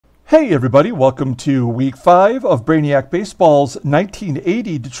Hey everybody, welcome to Week 5 of Brainiac Baseball's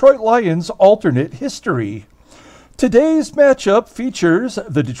 1980 Detroit Lions alternate history. Today's matchup features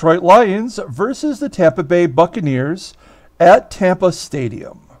the Detroit Lions versus the Tampa Bay Buccaneers at Tampa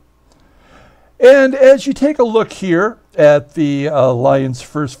Stadium. And as you take a look here at the Lions'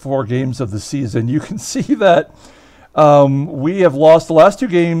 first 4 games of the season, you can see that we have lost the last 2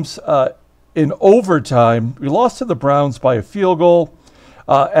 games in overtime. We lost to the Browns by a field goal.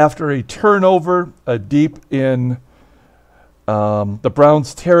 After a turnover deep in the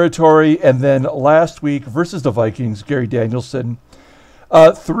Browns' territory. And then last week versus the Vikings, Gary Danielson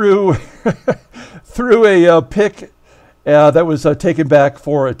threw a pick that was taken back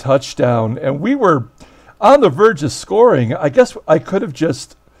for a touchdown. And we were on the verge of scoring. I guess I could have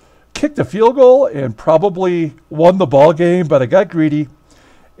just kicked a field goal and probably won the ball game, but I got greedy.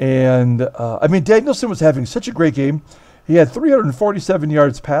 And, Danielson was having such a great game. He had 347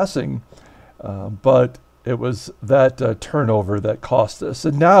 yards passing, but it was that turnover that cost us.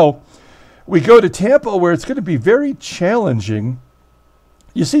 And now we go to Tampa, where it's going to be very challenging.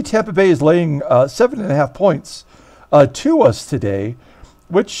 You see Tampa Bay is laying 7.5 points to us today,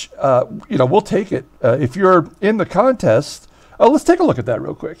 which, we'll take it. If you're in the contest, let's take a look at that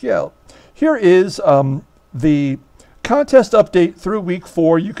real quick. Yeah, here is the contest update through week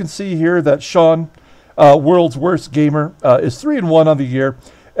 4. You can see here that Sean, world's worst gamer, is 3-1 on the year.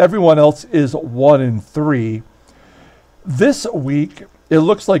 Everyone else is 1-3. This week, it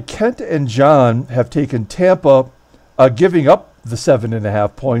looks like Kent and John have taken Tampa, giving up the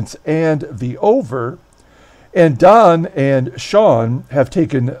 7.5 points and the over. And Don and Sean have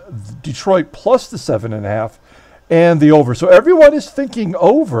taken Detroit plus the 7.5 and the over. So everyone is thinking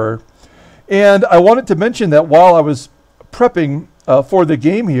over. And I wanted to mention that while I was prepping for the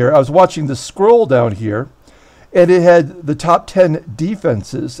game here, I was watching the scroll down here, and it had the top 10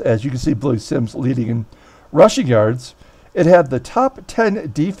 defenses. As you can see, Billy Sims leading in rushing yards. It had the top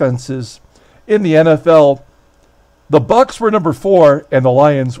 10 defenses in the NFL. The Bucs were number 4, and the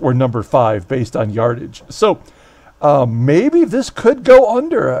Lions were number 5 based on yardage. So maybe this could go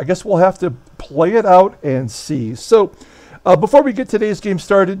under. I guess we'll have to play it out and see. So before we get today's game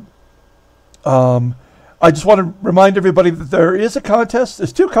started, I just want to remind everybody that there is a contest.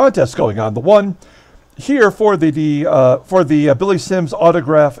 There's 2 contests going on. The one here for the Billy Sims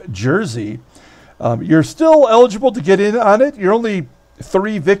autograph jersey. You're still eligible to get in on it. You're only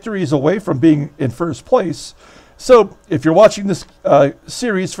 3 victories away from being in first place. So if you're watching this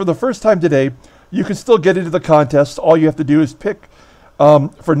series for the first time today, you can still get into the contest. All you have to do is pick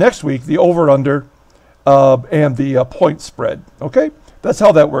for next week the over/under and the point spread. Okay, that's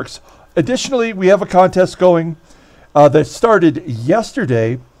how that works. Additionally, we have a contest going that started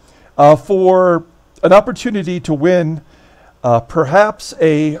yesterday for an opportunity to win perhaps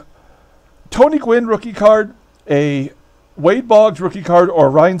a Tony Gwynn rookie card, a Wade Boggs rookie card, or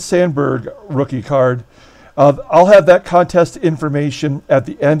Ryne Sandberg rookie card. I'll have that contest information at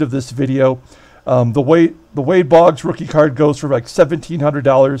the end of this video. The Wade Boggs rookie card goes for like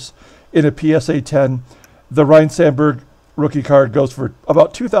 $1,700 in a PSA 10. The Ryne Sandberg rookie card goes for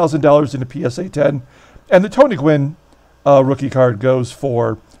about $2,000 in a PSA 10, and the Tony Gwynn rookie card goes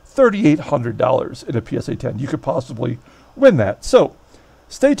for $3,800 in a PSA 10. You could possibly win that. So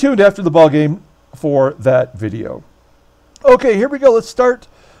stay tuned after the ball game for that video. Okay, here we go. Let's start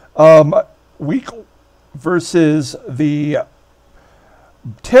week versus the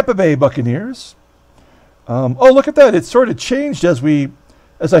Tampa Bay Buccaneers. Oh, look at that. It sort of changed as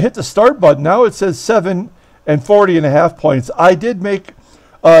I hit the start button. Now it says 7 and 40.5 points. I did make 2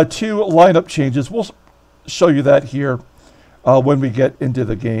 lineup changes. We'll show you that here when we get into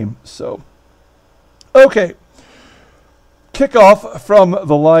the game. So, okay. Kickoff from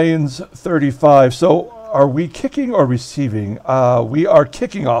the Lions 35. So, are we kicking or receiving? We are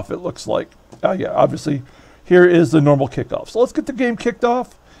kicking off, it looks like. Yeah, obviously, here is the normal kickoff. So, let's get the game kicked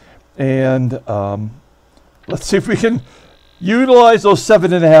off. And let's see if we can utilize those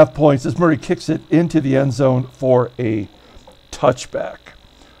 7.5 points as Murray kicks it into the end zone for a touchback.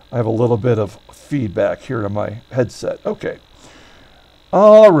 I have a little bit of feedback here on my headset. Okay.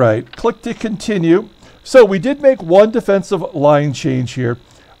 All right. Click to continue. So we did make 1 defensive line change here.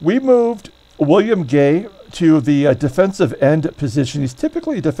 We moved William Gay to the defensive end position. He's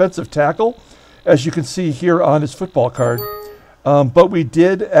typically a defensive tackle, as you can see here on his football card. But we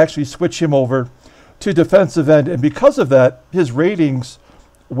did actually switch him over to defensive end, and because of that, his ratings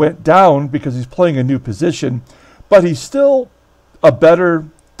went down because he's playing a new position, but he's still a better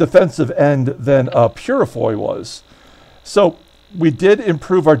defensive end than Purifoy was. So we did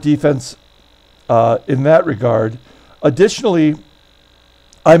improve our defense in that regard. Additionally,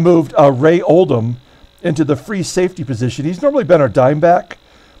 I moved Ray Oldham into the free safety position. He's normally been our dime back,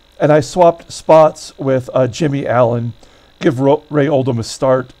 and I swapped spots with Jimmy Allen. Give Ray Oldham a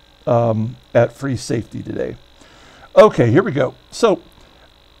start at free safety today. Okay, here we go. So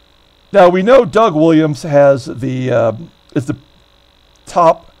now we know Doug Williams has is the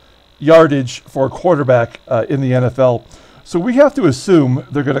top yardage for a quarterback in the NFL. So we have to assume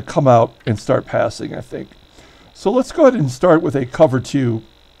they're going to come out and start passing, I think. So let's go ahead and start with a cover 2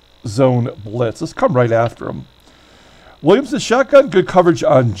 zone blitz. Let's come right after him. Williams is shotgun, good coverage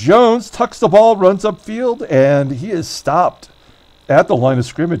on Jones, tucks the ball, runs upfield, and he is stopped at the line of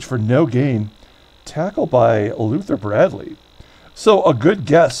scrimmage for no gain. Tackle by Luther Bradley. So a good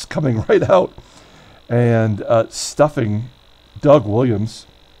guess coming right out and stuffing Doug Williams.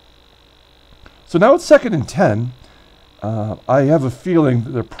 So now it's 2nd and 10. I have a feeling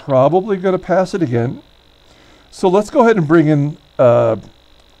that they're probably going to pass it again. So let's go ahead and bring in,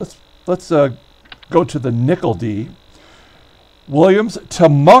 let's go to the nickel D. Williams to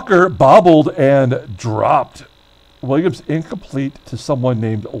Mucker, bobbled and dropped. Williams incomplete to someone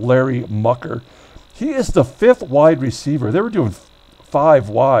named Larry Mucker. He is the 5th wide receiver. They were doing 5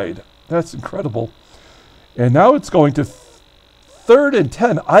 wide. That's incredible. And now it's going to 3rd and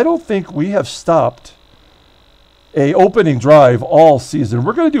 10. I don't think we have stopped a opening drive all season.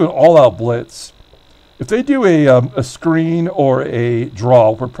 We're going to do an all-out blitz. If they do a screen or a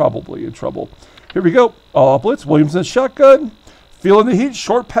draw, we're probably in trouble. Here we go. All-out blitz. Williams in shotgun. Feeling the heat.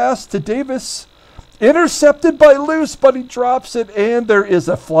 Short pass to Davis. Intercepted by Luce, but he drops it, and there is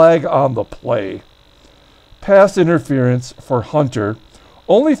a flag on the play. Pass interference for Hunter.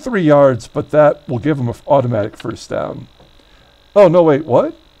 Only 3 yards, but that will give him an automatic first down. Oh, no, wait,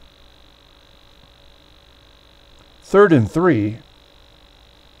 what? 3rd and 3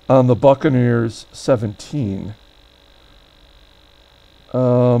 on the Buccaneers 17.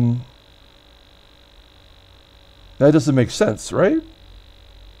 That doesn't make sense, right?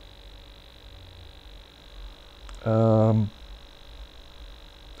 I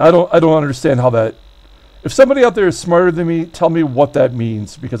don't understand how that. If somebody out there is smarter than me, tell me what that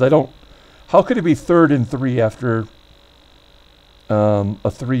means, because I don't. How could it be 3rd and 3 after a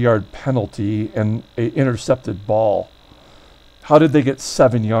 3-yard penalty and an intercepted ball? How did they get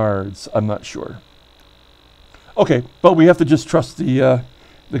 7 yards? I'm not sure. Okay, but we have to just trust the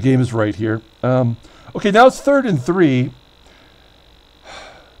game is right here. Okay, now it's 3rd and 3.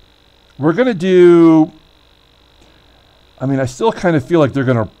 We're gonna do. I mean, I still kind of feel like they're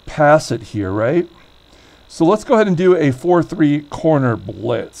going to pass it here, right? So let's go ahead and do a 4-3 corner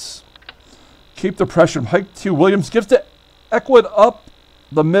blitz. Keep the pressure hiked to Williams. Gives to Eckwood up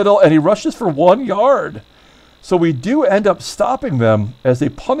the middle, and he rushes for 1 yard. So we do end up stopping them as they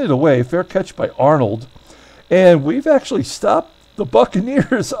punt it away. Fair catch by Arnold. And we've actually stopped the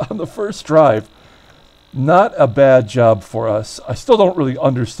Buccaneers on the first drive. Not a bad job for us. I still don't really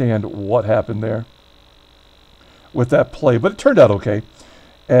understand what happened there with that play, but it turned out okay,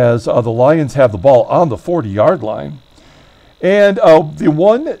 as the Lions have the ball on the 40-yard line. And the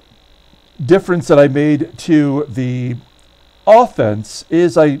one difference that I made to the offense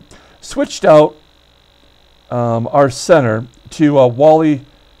is I switched out our center to Wally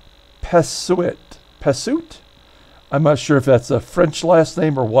Pessuit. I'm not sure if that's a French last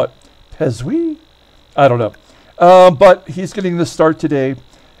name or what. Pesui? I don't know. But he's getting the start today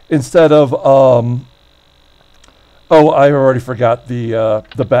instead of I already forgot the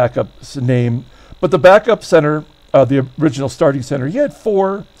backup's name. But the backup center, the original starting center, he had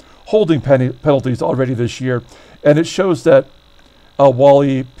 4 holding penalties already this year. And it shows that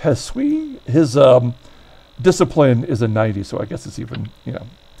Wally Pesui, his discipline is a 90. So I guess it's even,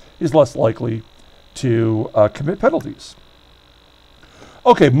 he's less likely to commit penalties.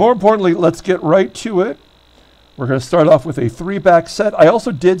 Okay, more importantly, let's get right to it. We're going to start off with a 3-back set. I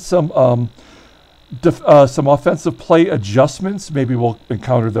also did some offensive play adjustments. Maybe we'll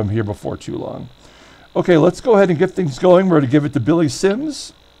encounter them here before too long. Okay, let's go ahead and get things going. We're going to give it to Billy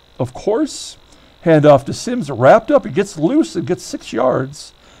Sims, of course. Hand off to Sims, wrapped up. He gets loose and gets 6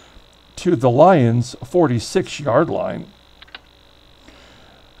 yards to the Lions' 46-yard line.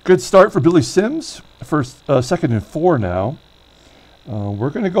 Good start for Billy Sims. First, 2nd and 4 now. We're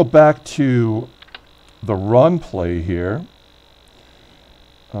going to go back to the run play here.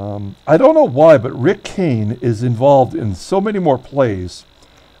 I don't know why, but Rick Kane is involved in so many more plays.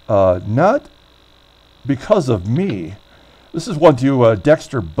 Not because of me. This is one to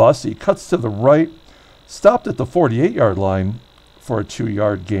Dexter Bussey. Cuts to the right. Stopped at the 48-yard line for a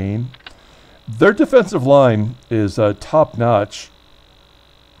 2-yard gain. Their defensive line is top-notch.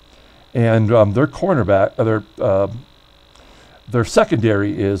 And their cornerback, their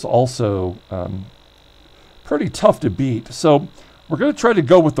secondary is also pretty tough to beat. So we're going to try to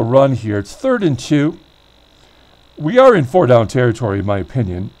go with the run here. It's 3rd and 2. We are in 4-down territory, in my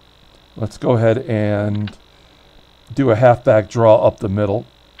opinion. Let's go ahead and do a halfback draw up the middle.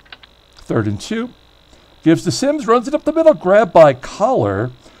 3rd and 2. Gives to Sims, runs it up the middle, grabbed by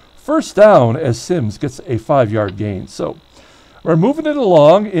Collar. First down as Sims gets a 5-yard gain. So we're moving it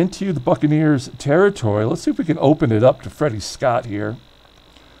along into the Buccaneers territory. Let's see if we can open it up to Freddie Scott here.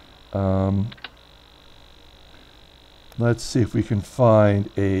 Let's see if we can find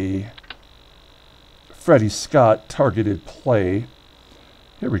a Freddie Scott targeted play.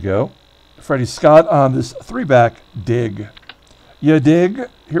 Here we go. Freddie Scott on this 3-back dig. You dig?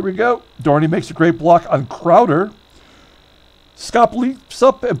 Here we go. Dorney makes a great block on Crowder. Scott leaps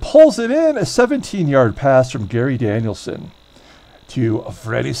up and pulls it in. A 17-yard pass from Gary Danielson to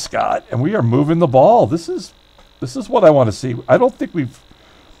Freddie Scott. And we are moving the ball. This is what I want to see. I don't think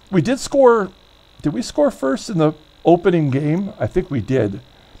we did score. Did we score first in the opening game? I think we did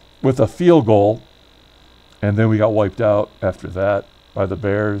with a field goal. And then we got wiped out after that by the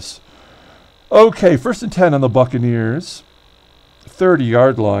Bears. Okay, 1st and 10 on the Buccaneers.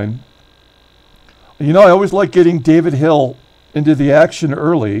 30-yard line. You know, I always like getting David Hill into the action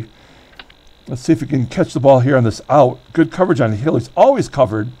early. Let's see if we can catch the ball here on this out. Good coverage on Hill. He's always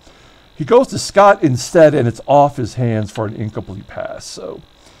covered. He goes to Scott instead, and it's off his hands for an incomplete pass. So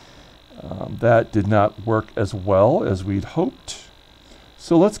that did not work as well as we'd hoped.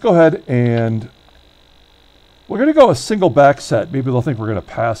 So let's go ahead and we're going to go a single back set. Maybe they'll think we're going to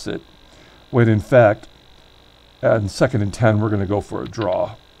pass it, when in fact, on 2nd and 10, we're going to go for a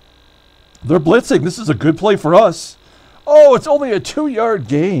draw. They're blitzing. This is a good play for us. Oh, it's only a 2-yard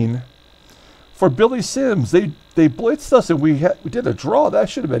gain for Billy Sims. They blitzed us, and we did a draw. That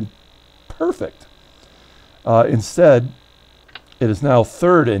should have been perfect. Instead, it is now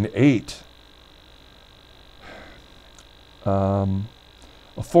 3rd and 8. A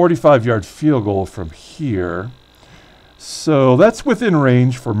 45-yard field goal from here. So that's within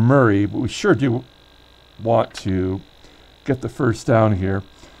range for Murray, but we sure do want to get the first down here.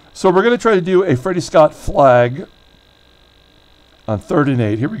 So we're going to try to do a Freddie Scott flag on 3rd and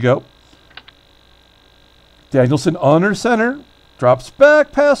 8. Here we go. Danielson under center. Drops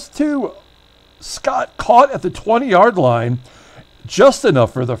back, pass to Scott. Caught at the 20-yard line. Just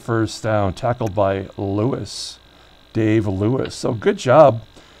enough for the first down. Tackled by Lewis. Dave Lewis. So good job.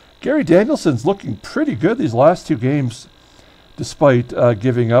 Gary Danielson's looking pretty good these last 2 games, despite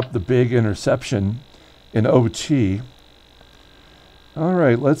giving up the big interception in OT. All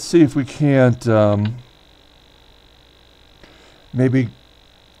right, let's see if we can't maybe,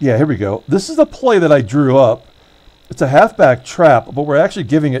 yeah, here we go. This is a play that I drew up. It's a halfback trap, but we're actually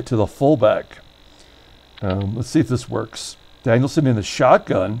giving it to the fullback. Let's see if this works. Danielson in the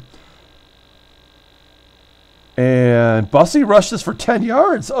shotgun. And Bussy rushes for 10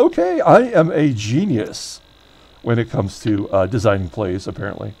 yards. Okay, I am a genius when it comes to designing plays,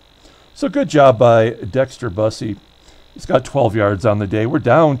 apparently. So good job by Dexter Bussy. He's got 12 yards on the day. We're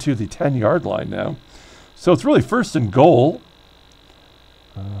down to the 10-yard line now. So it's really 1st and goal.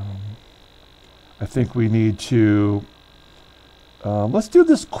 I think we need to... let's do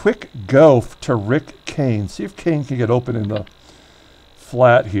this quick go to Rick Kane. See if Kane can get open in the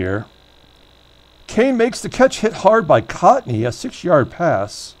flat here. Kane makes the catch, hit hard by Cotney, a 6-yard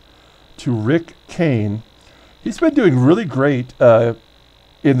pass to Rick Kane. He's been doing really great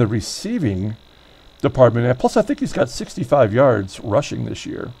in the receiving department. And plus, I think he's got 65 yards rushing this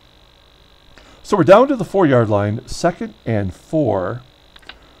year. So we're down to the 4-yard line, 2nd and 4.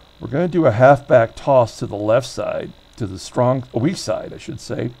 We're going to do a halfback toss to the left side, to the weak side, I should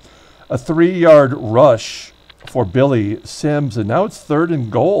say. A 3-yard rush for Billy Sims, and now it's 3rd and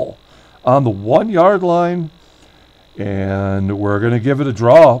goal on the 1-yard line, and we're going to give it a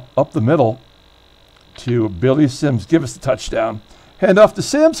draw up the middle to Billy Sims. Give us the touchdown. Hand off to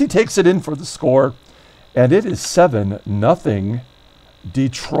Sims. He takes it in for the score, and it is 7-0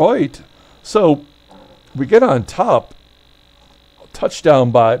 Detroit. So we get on top.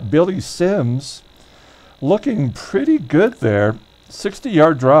 Touchdown by Billy Sims. Looking pretty good there.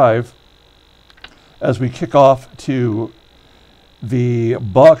 60-yard drive as we kick off to the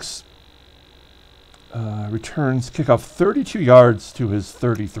Bucs. Returns kickoff 32 yards to his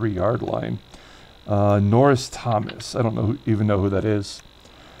 33-yard line. Norris Thomas. I don't even know who that is.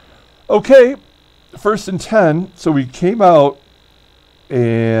 Okay, 1st and 10. So we came out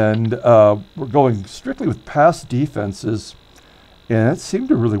and we're going strictly with pass defenses, and it seemed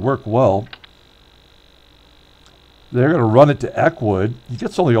to really work well. They're going to run it to Eckwood. He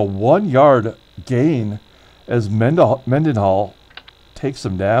gets only a 1-yard gain as Mendenhall takes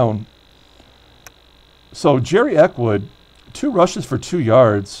him down. So Jerry Eckwood, 2 rushes for 2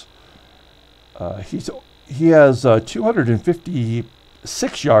 yards. He has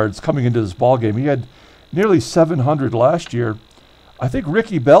 256 yards coming into this ball game. He had nearly 700 last year. I think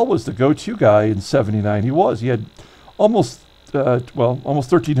Ricky Bell was the go-to guy in '79. He was. He had almost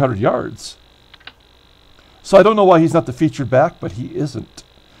 1,300 yards. So I don't know why he's not the featured back, but he isn't.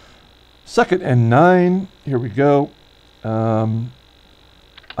 2nd and 9. Here we go.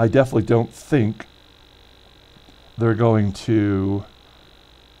 I definitely don't think they're going to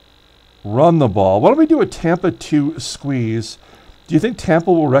run the ball. Why don't we do a Tampa 2 squeeze? Do you think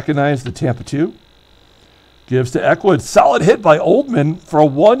Tampa will recognize the Tampa 2? Gives to Eckwood. Solid hit by Oldman for a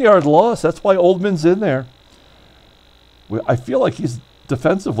 1-yard loss. That's why Oldman's in there. I feel like he's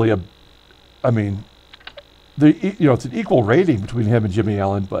defensively it's an equal rating between him and Jimmy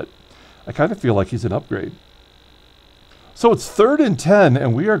Allen, but I kind of feel like he's an upgrade. So it's 3rd and 10,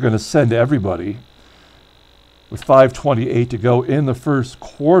 and we are going to send everybody with 5:28 to go in the first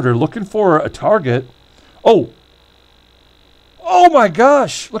quarter, looking for a target. Oh my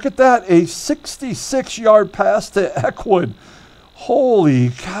gosh, look at that. A 66-yard pass to Eckwood. Holy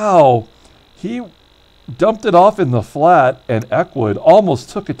cow. He dumped it off in the flat, and Eckwood almost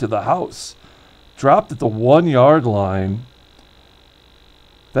took it to the house. Dropped at the 1-yard line.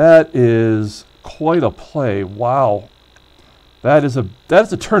 That is quite a play. Wow. That is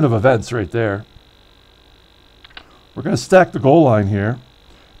a turn of events right there. We're going to stack the goal line here.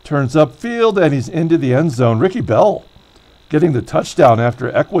 Turns upfield, and he's into the end zone. Ricky Bell getting the touchdown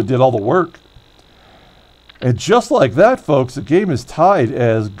after Eckwood did all the work. And just like that, folks, the game is tied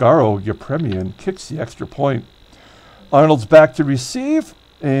as Garo Yepremian kicks the extra point. Arnold's back to receive,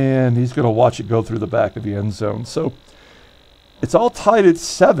 and he's going to watch it go through the back of the end zone. So it's all tied at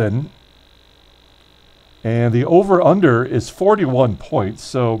 7, and the over-under is 41 points.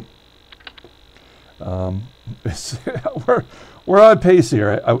 So we're on pace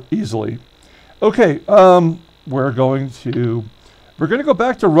here easily. Okay, we're going to go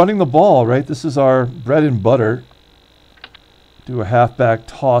back to running the ball, right? This is our bread and butter. Do a halfback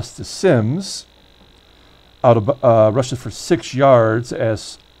toss to Sims. Out of rushes for 6 yards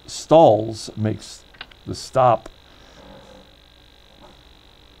as Stalls makes the stop.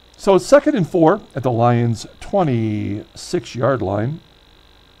 So it's 2nd and 4 at the Lions' 26-yard line.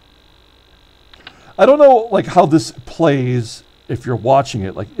 I don't know how this plays if you're watching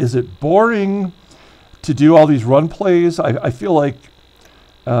it. Is it boring to do all these run plays? I feel like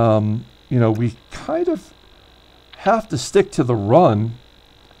we kind of have to stick to the run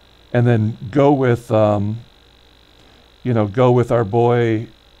and then go with our boy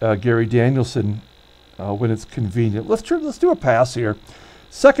Gary Danielson when it's convenient. Let's do a pass here.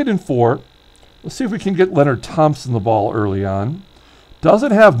 2nd and 4. Let's see if we can get Leonard Thompson the ball early on.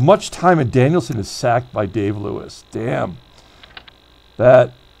 Doesn't have much time, and Danielson is sacked by Dave Lewis. Damn.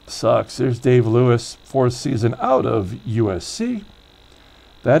 That sucks. There's Dave Lewis, 4th season out of USC.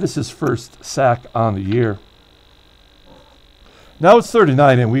 That is his first sack on the year. Now it's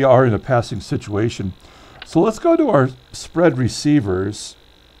 39, and we are in a passing situation. So let's go to our spread receivers.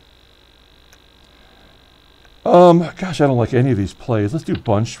 Gosh, I don't like any of these plays. Let's do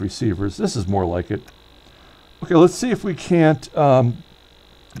bunched receivers. This is more like it. Okay, let's see if we can't.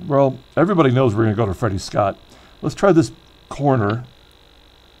 Well, everybody knows we're going to go to Freddie Scott. Let's try this corner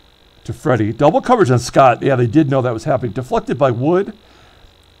to Freddie. Double coverage on Scott. Yeah, they did know that was happening. Deflected by Wood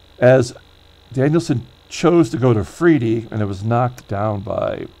as Danielson chose to go to Freedy, and it was knocked down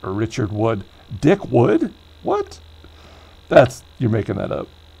by Richard Wood. Dick Wood? What? You're making that up.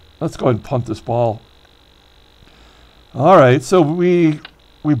 Let's go ahead and punt this ball. All right, so we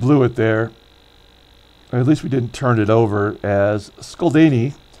blew it there. Or at least we didn't turn it over as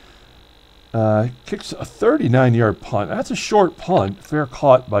Sculdini kicks a 39-yard punt. That's a short punt. Fair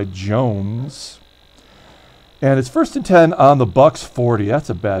caught by Jones. And it's 1st and 10 on the Bucs 40. That's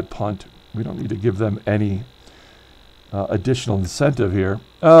a bad punt. We don't need to give them any additional incentive here.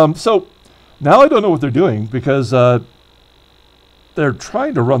 So now I don't know what they're doing because they're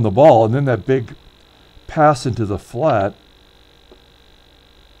trying to run the ball, and then that big pass into the flat.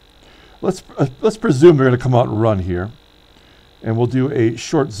 Let's presume they're going to come out and run here. And we'll do a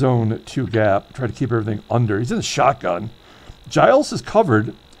short zone 2 gap. Try to keep everything under. He's in the shotgun. Giles is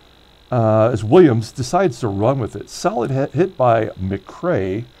covered as Williams decides to run with it. Solid hit by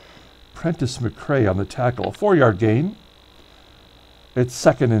McCray. Prentice McCray on the tackle. A 4-yard gain. It's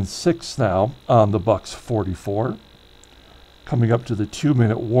 2nd and 6 now on the Bucs 44. Coming up to the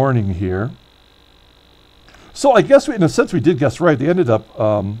 2-minute warning here. So I guess in a sense we did guess right. They ended up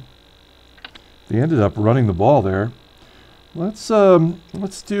running the ball there. Let's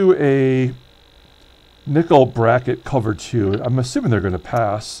do a nickel bracket cover 2. I'm assuming they're going to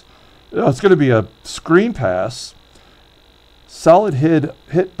pass. It's going to be a screen pass. Solid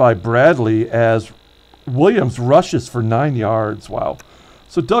hit by Bradley as Williams rushes for 9 yards. Wow.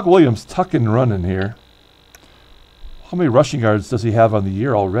 So Doug Williams tucking and running here. How many rushing yards does he have on the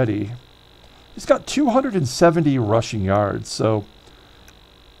year already? He's got 270 rushing yards, so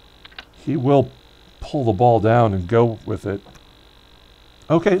he will pull the ball down and go with it.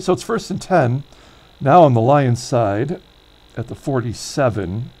 Okay, so it's 1st and 10. Now on the Lions side at the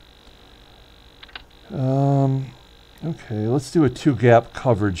 47. Okay, let's do a 2-gap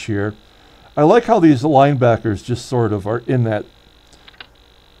coverage here. I like how these linebackers just sort of are in that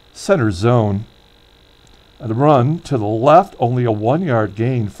center zone. And run to the left, only a 1-yard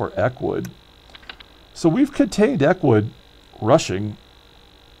gain for Eckwood. So we've contained Eckwood rushing.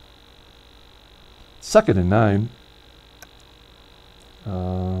 2nd and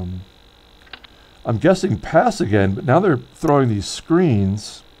 9. I'm guessing pass again, but now they're throwing these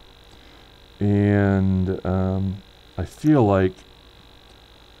screens. And I feel like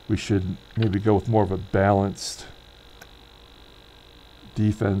we should maybe go with more of a balanced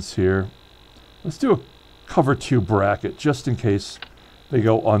defense here. Let's do a cover 2 bracket just in case they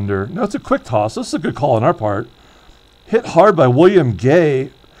go under. Now it's a quick toss. This is a good call on our part. Hit hard by William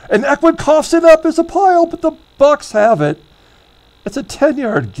Gay. And Eckwood coughs it up as a pile, but the Bucs have it. It's a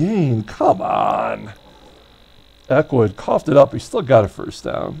 10-yard gain. Come on. Eckwood coughed it up. He still got a 1st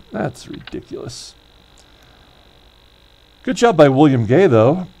down. That's ridiculous. Good job by William Gay,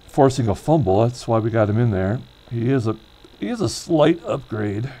 though, forcing a fumble. That's why we got him in there. He is a slight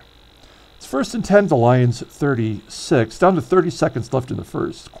upgrade. It's 1st and 10, the Lions 36. Down to 30 seconds left in the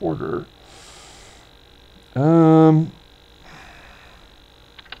 1st quarter. All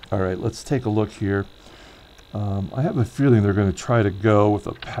right, let's take a look here. I have a feeling they're going to try to go with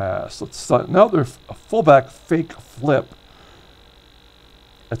a pass. Let's start. Now they're a fullback fake flip.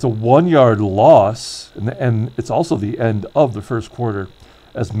 It's a 1-yard loss, and it's also the end of the 1st quarter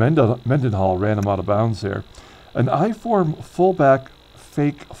as Mendenhall ran him out of bounds there. An I-form fullback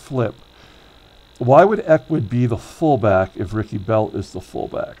fake flip. Why would Eckwood be the fullback if Ricky Bell is the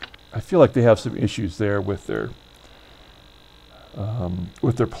fullback? I feel like they have some issues there with their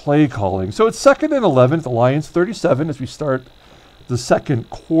play calling. So it's 2nd and 11 at the Lions 37 as we start the 2nd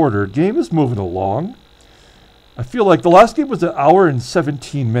quarter. Game is moving along. I feel like the last game was 1 hour and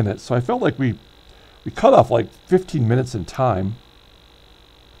 17 minutes, so I felt like we cut off like 15 minutes in time.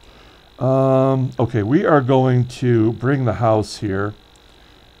 Okay, we are going to bring the house here.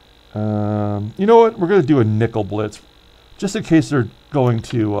 You know what? We're going to do a nickel blitz just in case they're going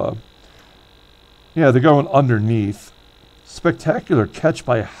to, they're going underneath. Spectacular catch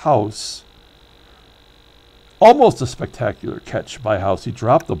by House. Almost a spectacular catch by House. He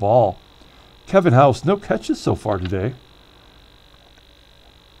dropped the ball. Kevin House, no catches so far today.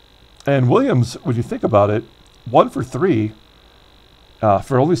 And Williams, when you think about it, 1 for 3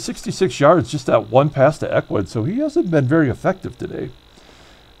 for only 66 yards, just that one pass to Eckwood. So he hasn't been very effective today.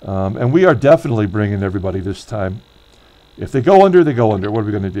 And we are definitely bringing everybody this time. If they go under, they go under. What are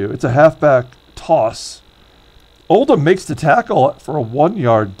we going to do? It's a halfback toss. Oldham makes the tackle for a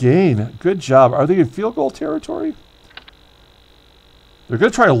 1-yard gain. Good job. Are they in field goal territory? They're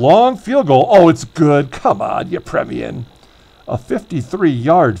going to try a long field goal. Oh, it's good. Come on, you Premian. A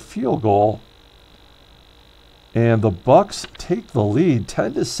 53-yard field goal. And the Bucs take the lead,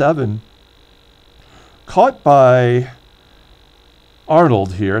 10-7. Caught by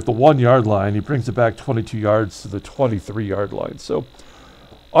Arnold here at the 1-yard line. He brings it back 22 yards to the 23-yard line. So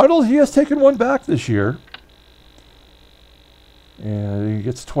Arnold, he has taken one back this year. And he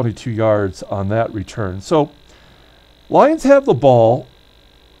gets 22 yards on that return. So Lions have the ball.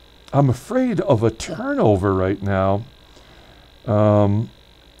 I'm afraid of a turnover right now.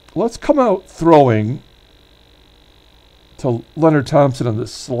 Let's come out throwing to Leonard Thompson on the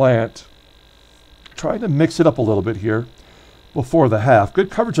slant. Trying to mix it up a little bit here before the half.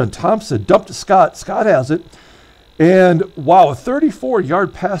 Good coverage on Thompson. Dump to Scott. Scott has it. And wow, a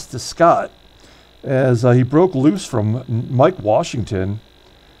 34-yard pass to Scott as he broke loose from Mike Washington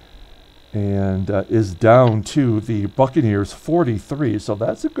and is down to the Buccaneers 43. So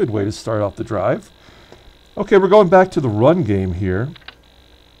that's a good way to start off the drive. Okay, we're going back to the run game here.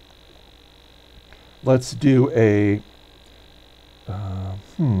 Let's do a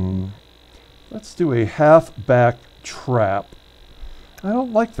let's do a halfback trap. I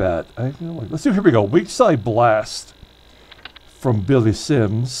don't like that. Let's do, here we go. Weak side blast from Billy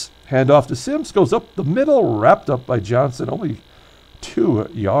Sims. Handoff to Sims, goes up the middle, wrapped up by Johnson. Only 2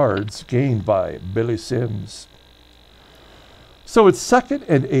 yards gained by Billy Sims. So it's 2nd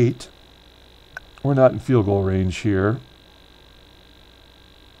and 8. We're not in field goal range here.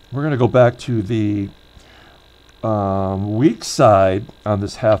 We're going to go back to the weak side on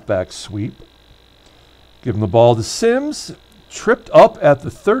this halfback sweep. Give him the ball to Sims. Tripped up at the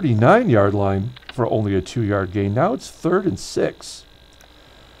 39-yard line for only a 2-yard gain. Now it's 3rd and 6.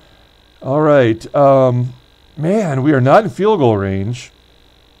 All right. Man, we are not in field goal range.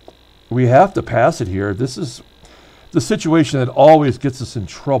 We have to pass it here. This is the situation that always gets us in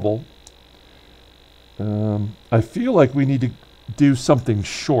trouble. I feel like we need to do something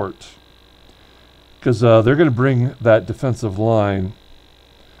short because they're going to bring that defensive line.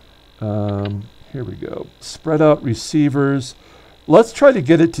 Here we go. Spread out receivers. Let's try to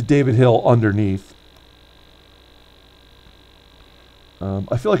get it to David Hill underneath.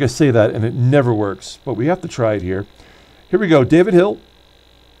 I feel like I say that and it never works, but we have to try it here. Here we go. David Hill.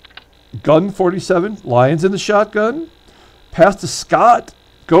 Gun 47. Lions in the shotgun. Pass to Scott.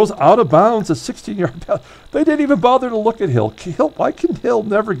 Goes out of bounds. A 16-yard pass. They didn't even bother to look at Hill. Why can Hill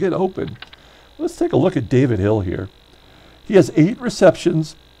never get open? Let's take a look at David Hill here. He has 8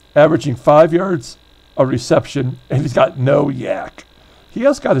 receptions, averaging 5 yards a reception, and he's got no yak. He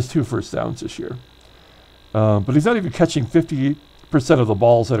has got his 2 first downs this year. But he's not even catching 50% of the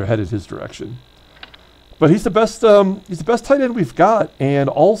balls that are headed his direction. But he's the best tight end we've got, and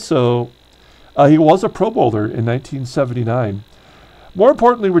also he was a Pro Bowler in 1979. More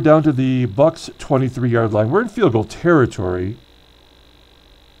importantly, we're down to the Bucs 23-yard line. We're in field goal territory,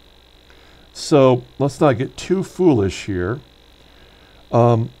 so let's not get too foolish here.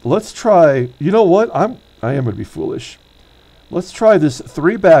 Let's try. You know what? I am going to be foolish. Let's try this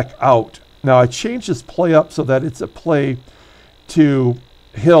 3-back out. Now I changed this play up so that it's a play to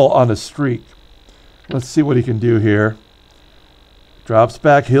Hill on a streak. Let's see what he can do here. Drops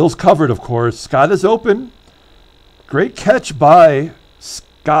back. Hill's covered, of course. Scott is open. Great catch by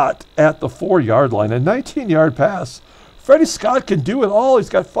Scott at the 4-yard line. A 19-yard pass. Freddie Scott can do it all. He's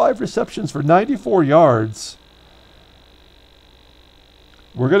got 5 receptions for 94 yards.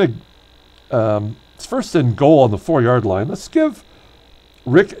 We're going to... it's 1st and goal on the 4-yard line. Let's give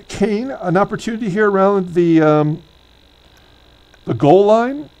Rick Kane an opportunity here around the goal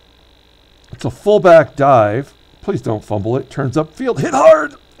line. It's a fullback dive. Please don't fumble it. Turns upfield. Hit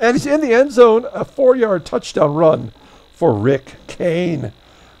hard. And he's in the end zone. A 4-yard touchdown run for Rick Kane.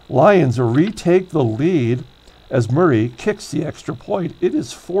 Lions retake the lead as Murray kicks the extra point. It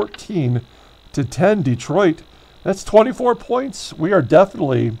is 14-10 Detroit. That's 24 points. We are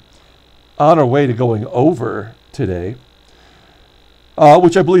definitely on our way to going over today.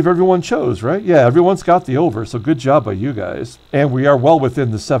 Which I believe everyone chose, right? Yeah, everyone's got the over, so good job by you guys. And we are well within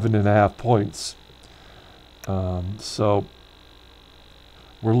the 7.5 points. So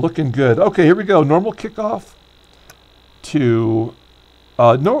we're looking good. Okay, here we go. Normal kickoff to...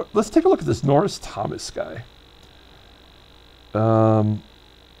 let's take a look at this Norris Thomas guy. Oh,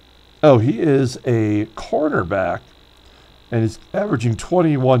 he is a cornerback, and he's averaging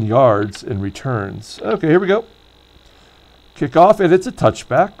 21 yards in returns. Okay, here we go. Kickoff, and it's a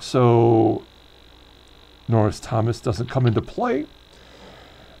touchback, so Norris Thomas doesn't come into play.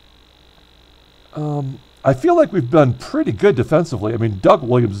 I feel like we've done pretty good defensively. I mean, Doug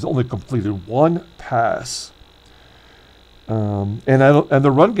Williams has only completed 1 pass, and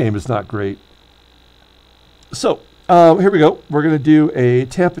the run game is not great. So here we go. We're going to do a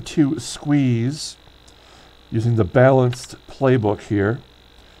Tampa 2 squeeze using the balanced playbook here.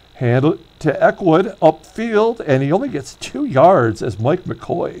 Handle it to Eckwood upfield, and he only gets 2 yards as Mike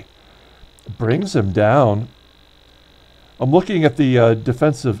McCoy brings him down. I'm looking at the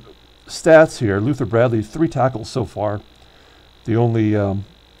defensive stats here. Luther Bradley, 3 tackles so far. The only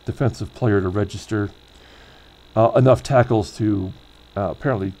defensive player to register enough tackles to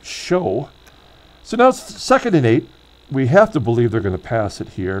apparently show. So now it's 2nd and 8. We have to believe they're going to pass it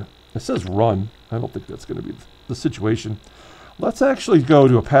here. It says run. I don't think that's going to be the situation. Let's actually go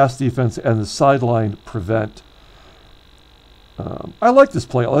to a pass defense and the sideline prevent. I like this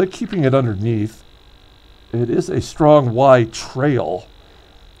play. I like keeping it underneath. It is a strong Y trail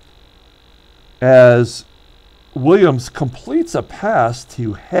as Williams completes a pass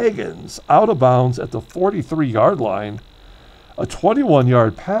to Higgins out of bounds at the 43-yard line. A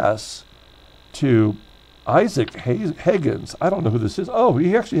 21-yard pass to Isaac Higgins. I don't know who this is. Oh,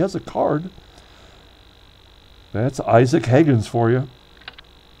 he actually has a card. That's Isaac Higgins for you.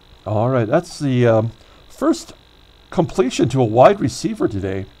 All right, that's the first completion to a wide receiver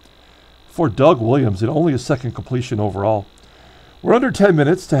today for Doug Williams, and only a 2nd completion overall. We're under 10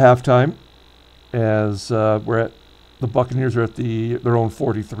 minutes to halftime as the Buccaneers are at their own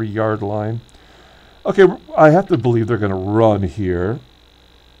 43-yard line. Okay, I have to believe they're going to run here.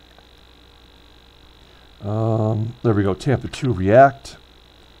 There we go. Tampa 2 react.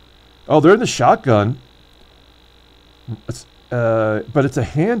 Oh, they're in the shotgun. But it's a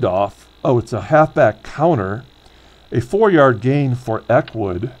handoff. Oh, it's a halfback counter. A 4-yard gain for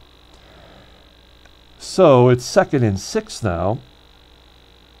Eckwood. So it's 2nd and 6 now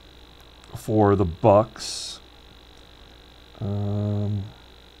for the Bucks.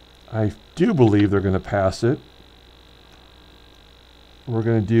 I do believe they're going to pass it. We're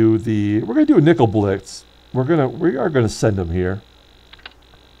going to do a nickel blitz. We are going to send them here.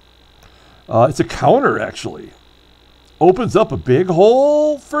 It's a counter, actually. Opens up a big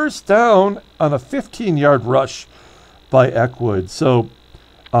hole. First down on a 15-yard rush by Eckwood. So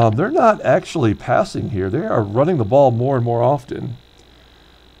they're not actually passing here. They are running the ball more and more often.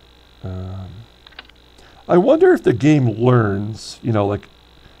 I wonder if the game learns, like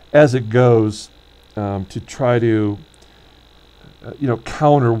as it goes, to try to,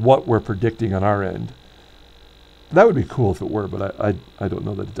 counter what we're predicting on our end. That would be cool if it were, but I don't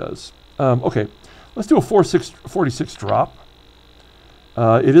know that it does. Okay, let's do a 46 drop.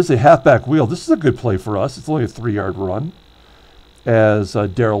 It is a halfback wheel. This is a good play for us. It's only a 3-yard run as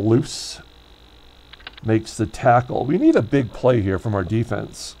Darrell Luce makes the tackle. We need a big play here from our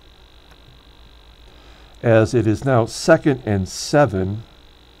defense, as it is now 2nd and 7.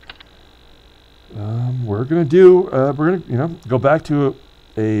 We're going to go back to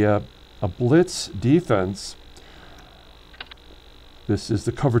a blitz defense. This is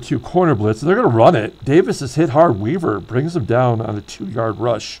the cover 2 corner blitz. They're going to run it. Davis is hit hard. Weaver brings him down on a 2-yard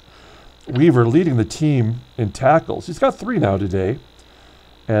rush. Weaver leading the team in tackles. He's got 3 now today,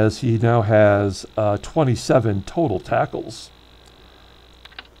 as he now has 27 total tackles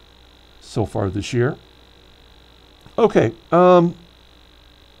so far this year. Okay,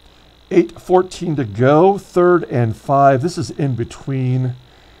 8:14 to go, 3rd and 5. This is in between.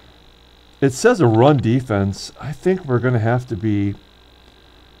 It says a run defense. I think we're going to have to be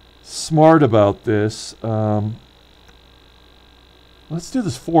smart about this. Let's do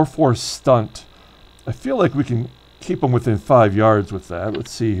this 4-4 stunt. I feel like we can keep them within 5 yards with that.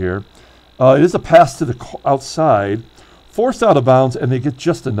 Let's see here. It is a pass to the outside, forced out of bounds, and they get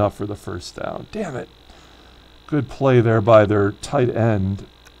just enough for the first down. Damn it. Good play there by their tight end.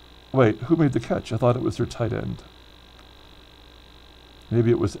 Wait, who made the catch? I thought it was their tight end.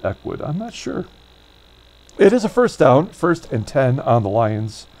 Maybe it was Eckwood. I'm not sure. It is a first down, 1st and 10 on the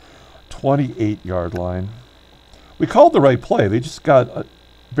Lions' 28-yard line. We called the right play. They just got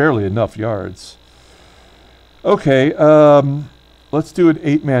barely enough yards. Okay, let's do an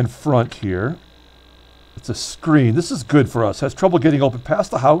 8-man front here. It's a screen. This is good for us. Has trouble getting open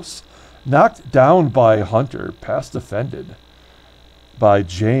past the house. Knocked down by Hunter. Pass defended by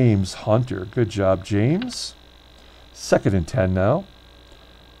James Hunter. Good job, James. 2nd and 10 now.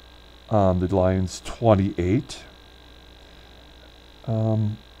 The Lions 28.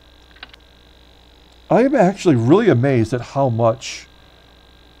 I am actually really amazed at how much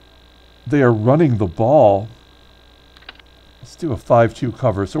they are running the ball. Let's do a 5-2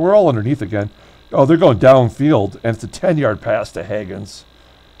 cover. So we're all underneath again. Oh, they're going downfield, and it's a 10-yard pass to Hagens.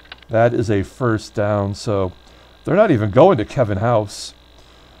 That is a first down. So they're not even going to Kevin House.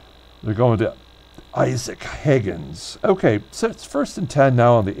 They're going to Isaac Hagens. Okay, so it's 1st and 10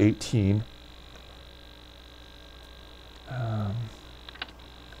 now on the 18.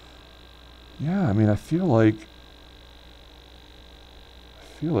 Yeah, I mean, I feel like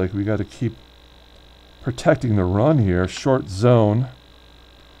we got to keep protecting the run here. Short zone.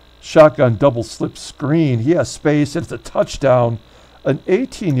 Shotgun double slip screen. He has space. It's a touchdown. An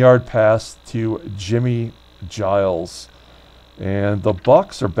 18-yard pass to Jimmy Giles. And the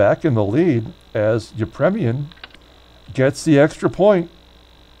Bucks are back in the lead as Yepremian gets the extra point.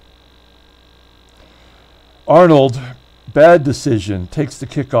 Arnold, bad decision, takes the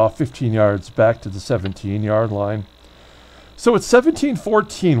kickoff 15 yards back to the 17-yard line. So it's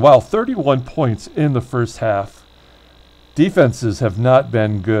 17-14. Wow, 31 points in the first half. Defenses have not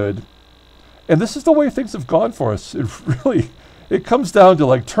been good. And this is the way things have gone for us. It comes down to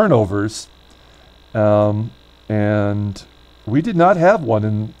like turnovers. And we did not have one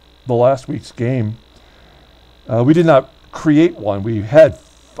in the last week's game. We did not create one. We had,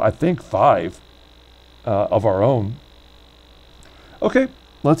 I think, 5 of our own. Okay,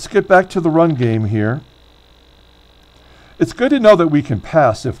 let's get back to the run game here. It's good to know that we can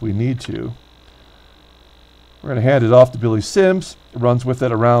pass if we need to. We're going to hand it off to Billy Sims. Runs with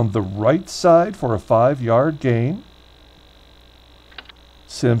it around the right side for a 5-yard gain.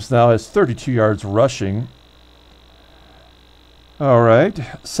 Sims now has 32 yards rushing. All right,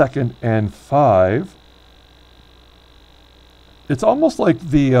 2nd and 5. It's almost like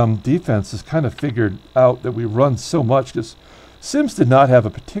the defense has kind of figured out that we run so much, because Sims did not have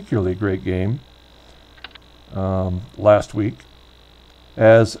a particularly great game last week,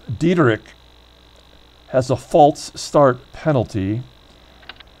 as Diederich has a false start penalty.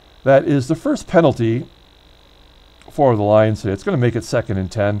 That is the first penalty for the Lions today. It's going to make it 2nd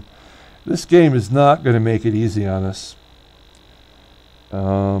and 10. This game is not going to make it easy on us.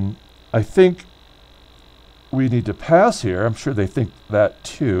 I think we need to pass here. I'm sure they think that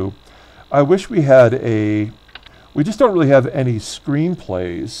too. I wish we had a... We just don't really have any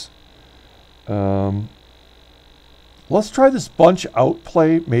screenplays. Let's try this bunch out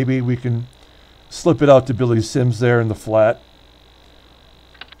play. Maybe we can slip it out to Billy Sims there in the flat.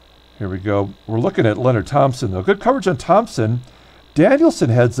 Here we go. We're looking at Leonard Thompson, though. Good coverage on Thompson. Danielson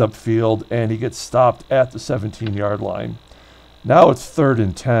heads upfield, and he gets stopped at the 17-yard line. Now it's 3rd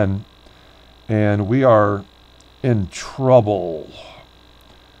and 10, and we are in trouble.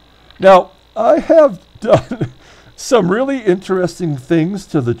 Now, I have done some really interesting things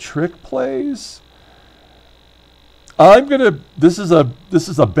to the trick plays. This is a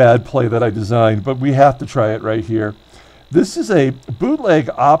bad play that I designed, but we have to try it right here. This is a bootleg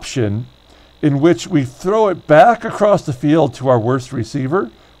option in which we throw it back across the field to our worst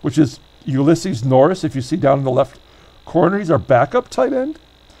receiver, which is Ulysses Norris. If you see down in the left corner, he's our backup tight end.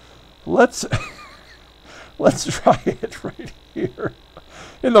 Let's try it right here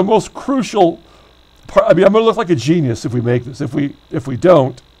in the most crucial part. I mean, I'm going to look like a genius if we make this. If we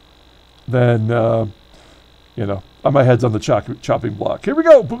don't, then my head's on the chopping block. Here we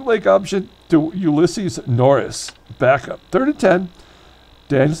go. Bootleg option to Ulysses Norris. Backup. 3rd and 10.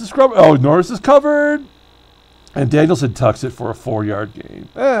 Danielson scrub. Oh, Norris is covered. And Danielson tucks it for a 4-yard gain.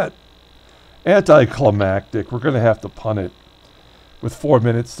 Anticlimactic. We're going to have to punt it with 4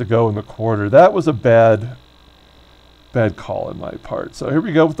 minutes to go in the quarter. That was a bad call on my part. So here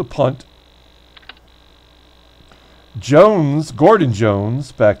we go with the punt. Gordon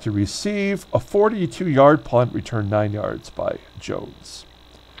Jones, back to receive. A 42-yard punt, returned 9 yards by Jones.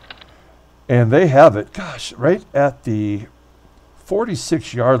 And they have it, gosh, right at the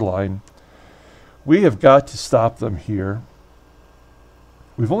 46-yard line. We have got to stop them here.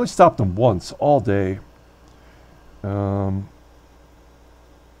 We've only stopped them once all day. Let's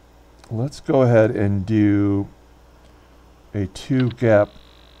go ahead and do a 2-gap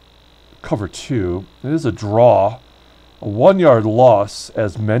cover 2. It is a draw. A 1-yard loss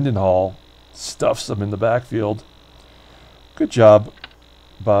as Mendenhall stuffs them in the backfield. Good job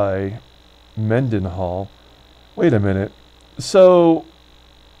by Mendenhall. Wait a minute. So,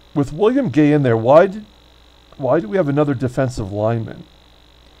 with William Gay in there, why do we have another defensive lineman?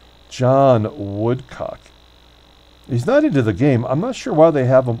 John Woodcock. He's not into the game. I'm not sure why they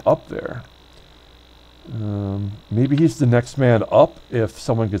have him up there. Maybe he's the next man up if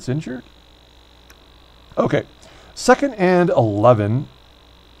someone gets injured. Okay. 2nd and 11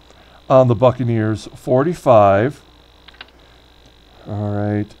 on the Buccaneers 45. All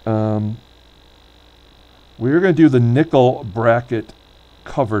right. We're going to do the nickel bracket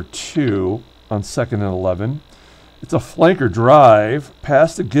cover 2 on 2nd and 11. It's a flanker drive.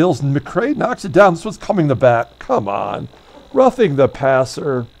 Pass to Gills, and McCray knocks it down. This one's coming the back. Come on. Roughing the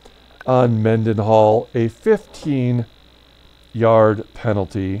passer on Mendenhall. A 15-yard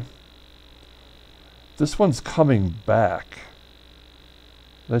penalty. This one's coming back.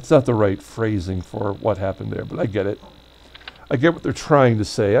 That's not the right phrasing for what happened there, but I get it. I get what they're trying to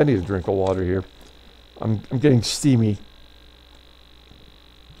say. I need a drink of water here. I'm getting steamy.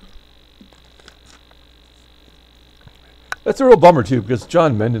 That's a real bummer, too, because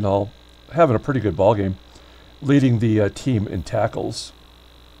John Mendenhall having a pretty good ball game, leading the team in tackles.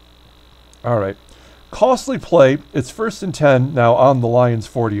 All right. Costly play. It's 1st and 10 now on the Lions'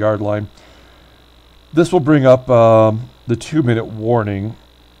 40-yard line. This will bring up the 2-minute warning.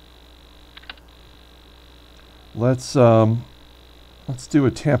 Let's do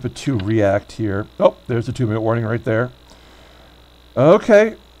a Tampa 2 react here. Oh, there's a 2-minute warning right there.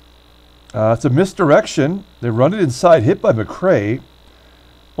 Okay. It's a misdirection. They run it inside, hit by McCray.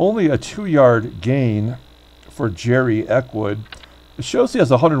 Only a 2-yard gain for Jerry Eckwood. It shows he has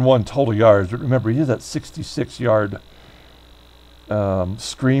 101 total yards, but remember, he has that 66-yard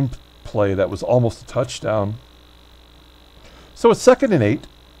screen play that was almost a touchdown. So it's 2nd and 8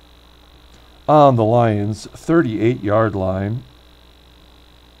 on the Lions' 38-yard line.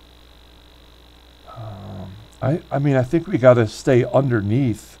 I mean, I think we got to stay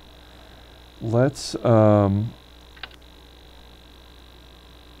underneath. Let's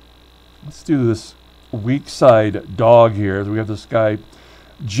do this weak side dog here. We have this guy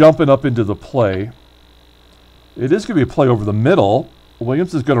jumping up into the play. It is going to be a play over the middle.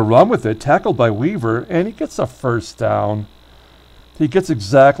 Williams is going to run with it, tackled by Weaver, and he gets a first down. He gets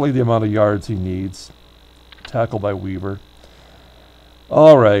exactly the amount of yards he needs. Tackled by Weaver.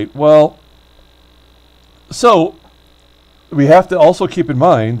 All right, well, so we have to also keep in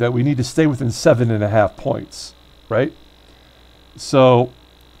mind that we need to stay within 7.5 points, right? So,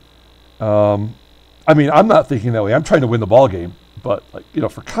 I mean, I'm not thinking that way. I'm trying to win the ball game, but like, you know,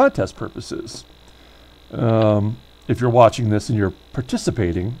 for contest purposes, if you're watching this and you're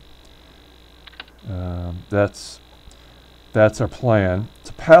participating, that's our plan. It's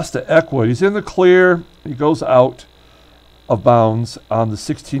a pass to Eckwood. He's in the clear. He goes out of bounds on the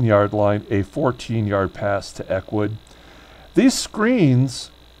 16-yard line, a 14-yard pass to Eckwood. These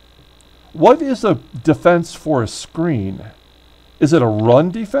screens, what is a defense for a screen? Is it a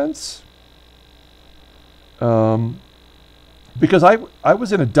run defense? Because I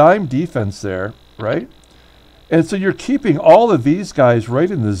was in a dime defense there, right? And so you're keeping all of these guys right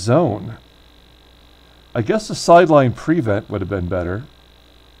in the zone. I guess the sideline prevent would have been better.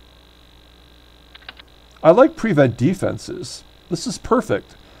 I like prevent defenses. This is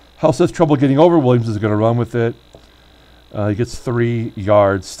perfect. House has trouble getting over. Williams is going to run with it. He gets 3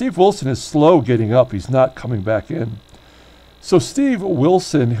 yards. Steve Wilson is slow getting up. He's not coming back in. So Steve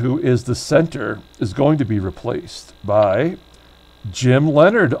Wilson, who is the center, is going to be replaced by Jim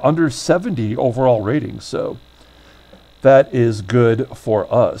Leonard, under 70 overall rating. So that is good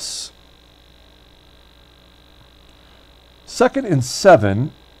for us. 2nd and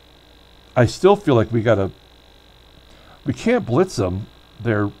 7. I still feel like we can't blitz them.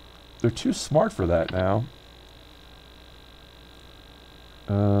 They're too smart for that now.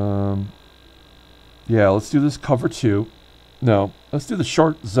 Yeah, let's do this cover 2. No, let's do the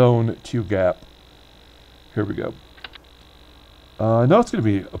short zone 2 gap. Here we go. No, it's going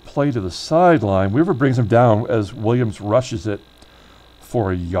to be a play to the sideline. Weaver brings him down as Williams rushes it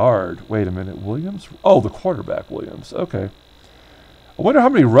for a yard. Wait a minute, Williams? Oh, the quarterback, Williams. Okay. I wonder how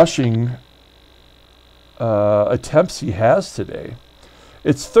many rushing attempts he has today.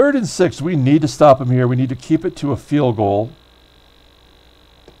 It's 3rd and 6. We need to stop him here. We need to keep it to a field goal.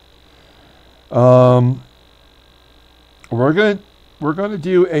 We're gonna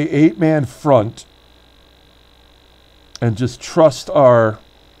do a 8-man front and just trust our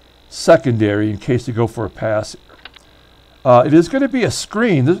secondary in case they go for a pass. It is going to be a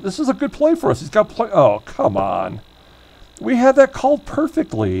screen. This is a good play for us. He's got play. Oh, come on. We had that called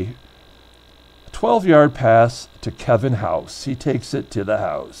perfectly. 12-yard pass to Kevin House. He takes it to the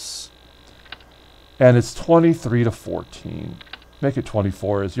house. And it's 23-14. Make it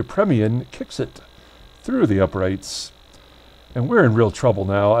 24 as your Premian kicks it through the uprights. And we're in real trouble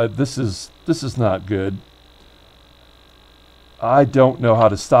now. This is not good. I don't know how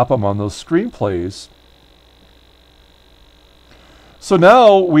to stop him on those screenplays. So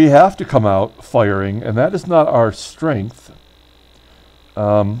now we have to come out firing, and that is not our strength.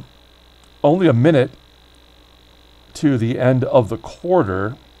 Only a minute to the end of the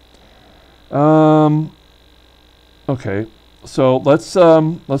quarter. Okay, so let's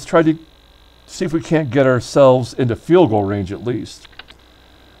try to see if we can't get ourselves into field goal range at least.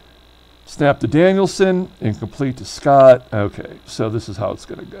 Snap to Danielson, incomplete to Scott. Okay, so this is how it's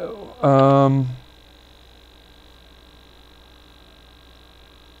going to go.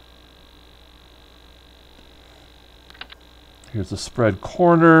 Here's the spread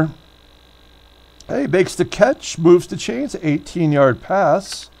corner. Hey, makes the catch, moves the chains, 18-yard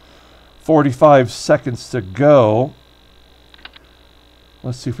pass. 45 seconds to go.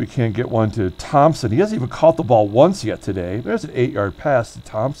 Let's see if we can't get one to Thompson. He hasn't even caught the ball once yet today. There's an 8-yard pass to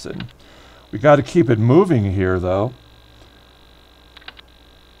Thompson. We got to keep it moving here, though.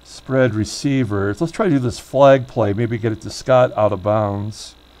 Spread receivers. Let's try to do this flag play. Maybe get it to Scott out of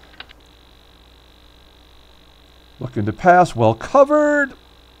bounds. Looking to pass. Well covered.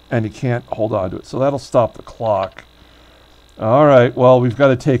 And he can't hold on to it. So that'll stop the clock. All right. Well, we've got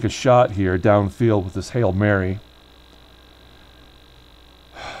to take a shot here downfield with this Hail Mary.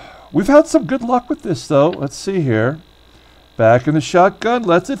 We've had some good luck with this, though. Let's see here. Back in the shotgun.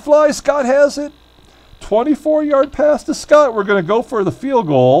 Lets it fly. Scott has it. 24-yard pass to Scott. We're going to go for the field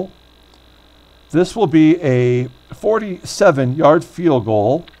goal. This will be a 47-yard field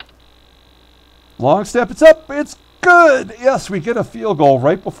goal. Long snap. It's up. It's good. Yes, we get a field goal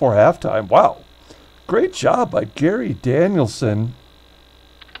right before halftime. Wow. Great job by Gary Danielson.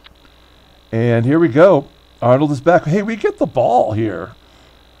 And here we go. Arnold is back. Hey, we get the ball here.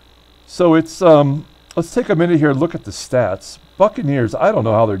 So it's let's take a minute here and look at the stats. Buccaneers, I don't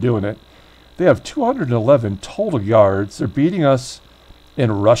know how they're doing it. They have 211 total yards. They're beating us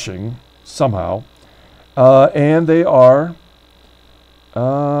in rushing somehow. And they are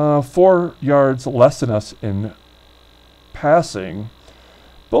 4 yards less than us in passing.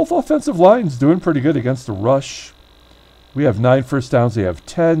 Both offensive lines doing pretty good against the rush. We have 9 first downs. They have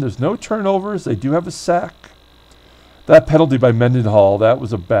 10. There's no turnovers. They do have a sack. That penalty by Mendenhall, that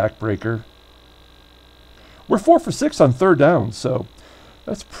was a backbreaker. We're 4 for 6 on third down, so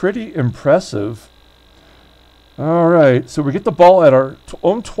that's pretty impressive. All right, so we get the ball at our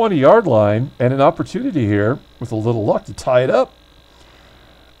own 20-yard line and an opportunity here, with a little luck, to tie it up.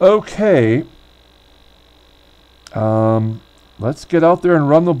 Okay. Let's get out there and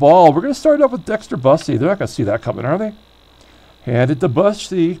run the ball. We're going to start up with Dexter Bussey. They're not going to see that coming, are they? Hand it to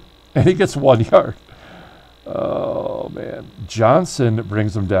Bussey, and he gets 1 yard. Oh, man. Johnson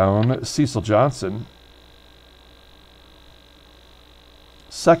brings him down. Cecil Johnson.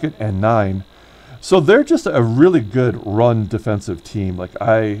 2nd and 9. So they're just a really good run defensive team. Like,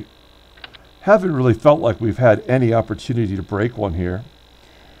 I haven't really felt like we've had any opportunity to break one here.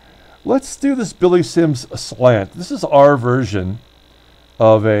 Let's do this Billy Sims slant. This is our version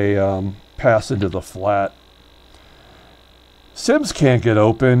of a pass into the flat. Sims can't get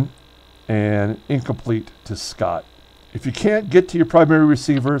open, and incomplete to Scott. If you can't get to your primary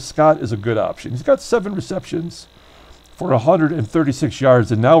receiver, Scott is a good option. He's got 7 receptions for 136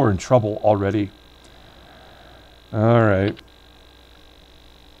 yards, and now we're in trouble already. All right.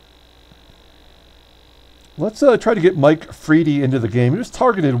 Let's try to get Mike Freedy into the game. He was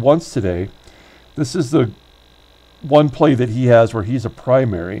targeted once today. This is the one play that he has where he's a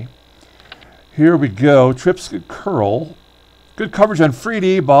primary. Here we go. Trips curl. Good coverage on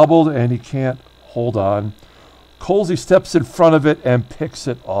Freedy. Bobbled, and he can't hold on. Colsey steps in front of it and picks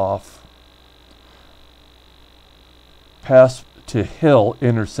it off. Pass to Hill,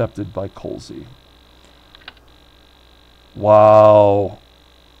 intercepted by Colsey. Wow.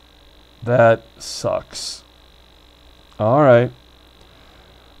 That sucks. All right.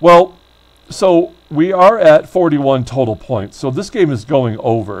 Well, so we are at 41 total points. So this game is going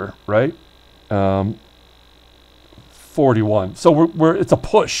over, right? 41. So it's a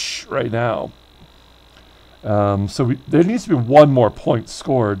push right now. So there needs to be one more point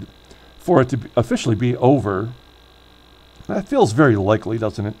scored for it to officially be over. That feels very likely,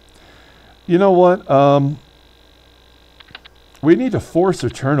 doesn't it? You know what? We need to force a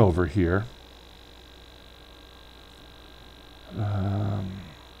turnover here.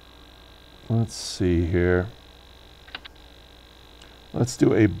 Let's see here. Let's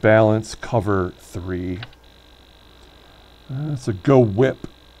do a balance cover 3. It's a go whip.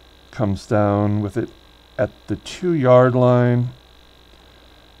 Comes down with it at the 2-yard line.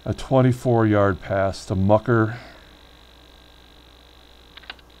 A 24-yard pass to Mucker.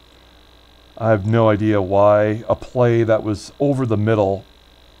 I have no idea why a play that was over the middle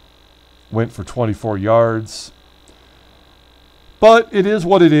went for 24 yards. But it is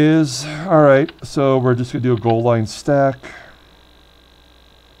what it is. All right, so we're just going to do a goal line stack.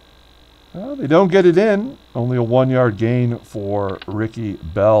 Well, they don't get it in. Only a 1-yard gain for Ricky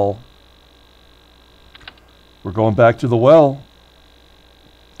Bell. We're going back to the well.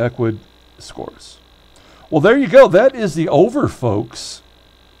 Eckwood scores. Well, there you go. That is the over, folks.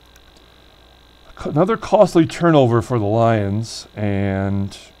 Another costly turnover for the Lions,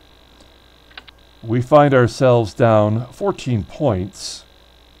 and we find ourselves down 14 points.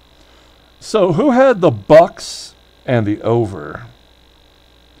 So who had the Bucks and the over?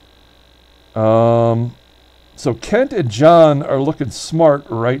 So Kent and John are looking smart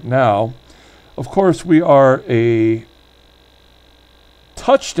right now. Of course, we are a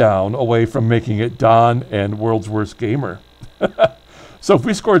touchdown away from making it Don and World's Worst Gamer. So if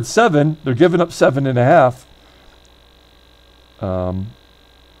we scored 7, they're giving up 7.5.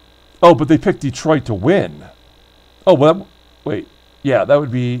 Oh, but they picked Detroit to win. Oh, well, wait. Yeah, that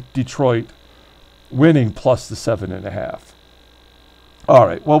would be Detroit winning plus the 7.5. All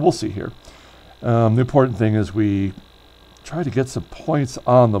right, well, we'll see here. The important thing is we try to get some points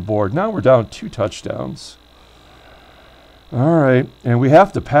on the board. Now we're down 2 touchdowns. All right, and we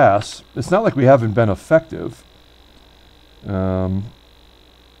have to pass. It's not like we haven't been effective.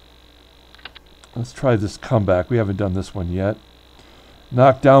 Let's try this comeback. We haven't done this one yet.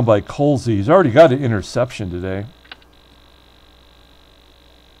 Knocked down by Colsey. He's already got an interception today.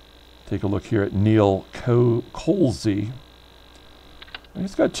 Take a look here at Neil Colsey.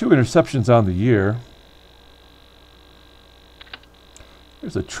 He's got 2 interceptions on the year.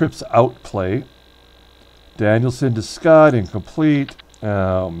 There's a trips out play. Danielson to Scott, incomplete.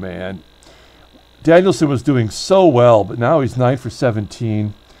 Oh, man. Danielson was doing so well, but now he's 9 for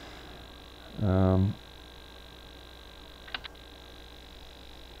 17.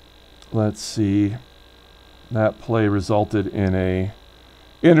 Let's see. That play resulted in a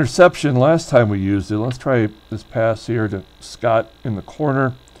interception last time we used it. Let's try this pass here to Scott in the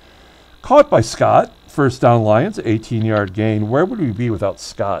corner. Caught by Scott. First down Lions, 18-yard gain. Where would we be without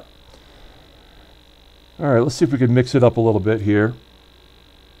Scott? All right, let's see if we can mix it up a little bit here.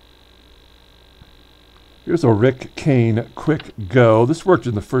 Here's a Rick Kane quick go. This worked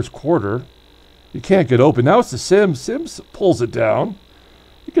in the first quarter. You can't get open. Now it's to Sims. Sims pulls it down.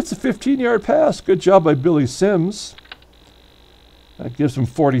 He gets a 15-yard pass. Good job by Billy Sims. That gives him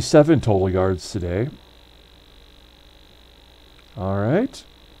 47 total yards today. All right.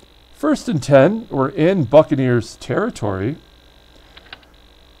 1st and 10. We're in Buccaneers territory.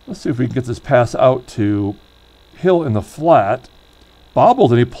 Let's see if we can get this pass out to Hill in the flat.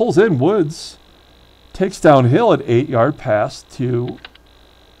 Bobbled, and he pulls in Woods. Takes down Hill, an 8-yard pass to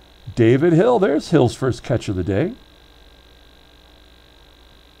David Hill. There's Hill's first catch of the day.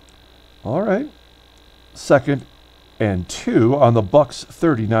 All right. 2nd and 2 on the Bucs'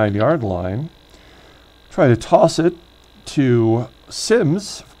 39-yard line. Try to toss it to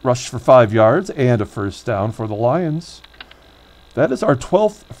Sims. Rush for 5 yards and a first down for the Lions. That is our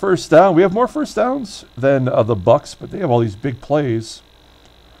 12th first down. We have more first downs than the Bucs, but they have all these big plays.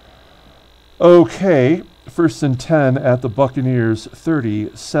 Okay, 1st and 10 at the Buccaneers'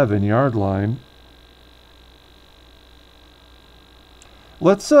 37-yard line.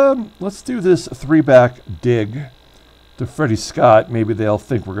 Let's do this 3-back dig to Freddie Scott. Maybe they'll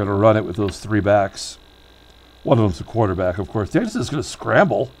think we're going to run it with those 3 backs. One of them's a quarterback, of course. Danielson's going to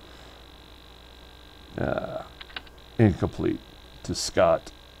scramble. Incomplete to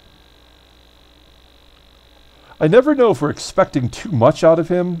Scott. I never know if we're expecting too much out of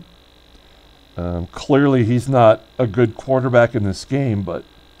him. Clearly, he's not a good quarterback in this game, but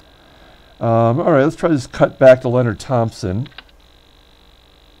all right, let's try this cut back to Leonard Thompson.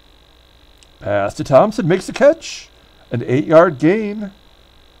 Pass to Thompson, makes the catch. An 8-yard gain.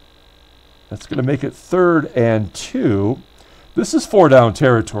 That's going to make it 3rd and 2. This is 4-down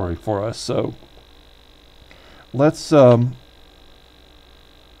territory for us, so let's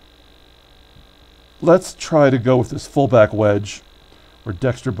try to go with this fullback wedge where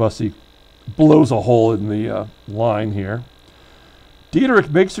Dexter Bussey blows a hole in the line here. Dietrich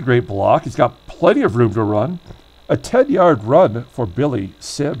makes a great block. He's got plenty of room to run. A 10-yard run for Billy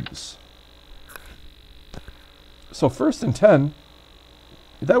Sims. So 1st and 10.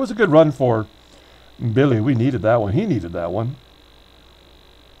 That was a good run for Billy. We needed that one. He needed that one.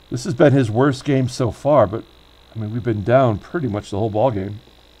 This has been his worst game so far, but I mean, we've been down pretty much the whole ball game.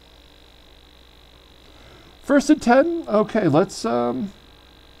 1st and 10. Okay, let's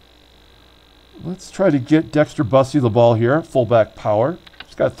try to get Dexter Bussey the ball here. Fullback power.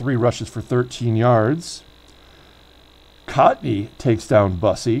 He's got 3 rushes for 13 yards. Cotney takes down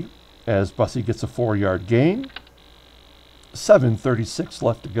Bussey as Bussey gets a 4-yard gain. 7:36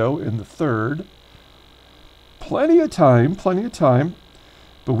 left to go in the 3rd. Plenty of time,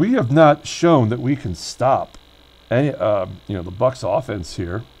 but we have not shown that we can stop any, the Bucs offense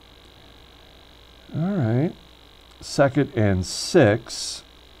here. All right, 2nd and 6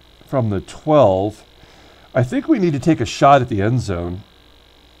 from the 12. I think we need to take a shot at the end zone.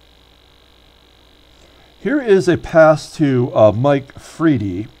 Here is a pass to Mike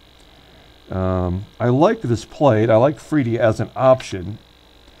Freedy. I like this play. I like Freedy as an option.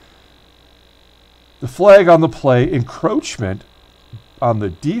 The flag on the play, encroachment on the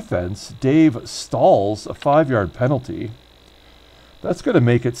defense. Dave stalls a 5-yard penalty. That's going to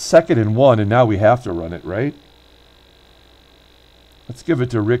make it 2nd and 1, and now we have to run it, right? Let's give it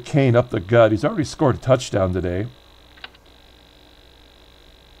to Rick Kane up the gut. He's already scored a touchdown today.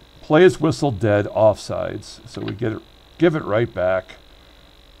 Play is whistled dead, offsides. So we give it right back.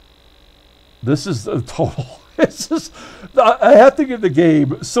 This is the total. I have to give the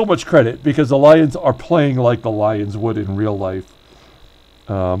game so much credit because the Lions are playing like the Lions would in real life.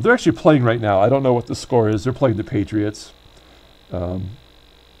 They're actually playing right now. I don't know what the score is. They're playing the Patriots.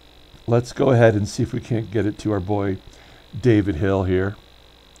 Let's go ahead and see if we can't get it to our boy David Hill here.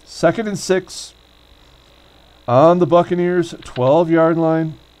 2nd and 6 on the Buccaneers 12-yard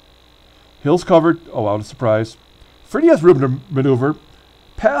line. Hill's covered. Oh, wow, what a surprise. Freedy has room to maneuver.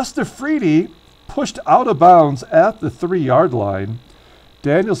 Pass to Freedy, pushed out of bounds at the 3-yard line.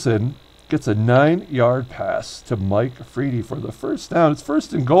 Danielson gets a 9-yard pass to Mike Freedy for the first down. It's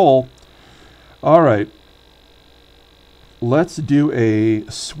 1st and goal. All right. Let's do a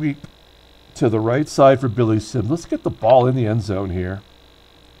sweep to the right side for Billy Sims. Let's get the ball in the end zone here.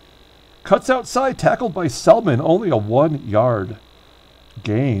 Cuts outside, tackled by Selman. Only a 1-yard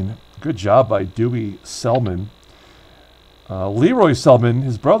gain. Good job by Dewey Selman. Leroy Selman,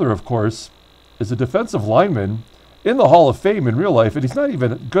 his brother, of course, is a defensive lineman in the Hall of Fame in real life, and he's not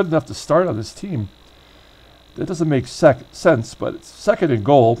even good enough to start on this team. That doesn't make sense, but it's second and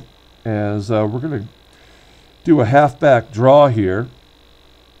goal as we're going to do a halfback draw here.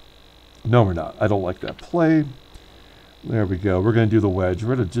 No, we're not. I don't like that play. There we go. We're going to do the wedge.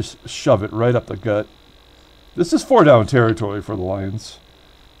 We're going to just shove it right up the gut. This is 4-down territory for the Lions.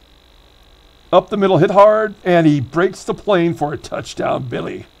 Up the middle, hit hard, and he breaks the plane for a touchdown.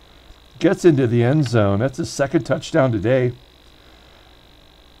 Billy gets into the end zone. That's his second touchdown today.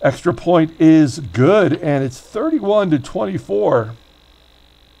 Extra point is good, and it's 31-24.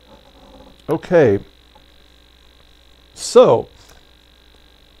 Okay. So,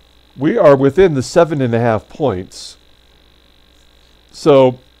 we are within the 7.5 points.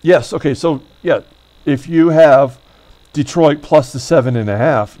 So, yes, okay, so, yeah, if you have Detroit plus the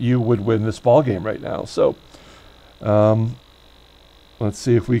 7.5, you would win this ball game right now. So, let's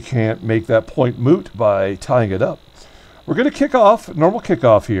see if we can't make that point moot by tying it up. We're going to kick off, normal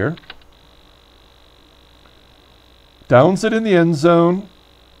kickoff here. Downs it in the end zone.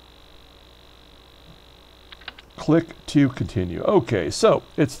 Click to continue. Okay, so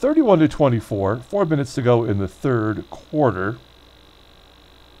it's 31-24. 4 minutes to go in the third quarter.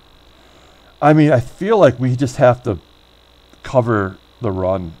 I mean, I feel like we just have to cover the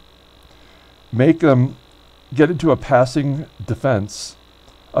run. Make them get into a passing defense,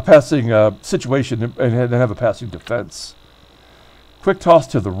 a passing situation, and then have a passing defense. Quick toss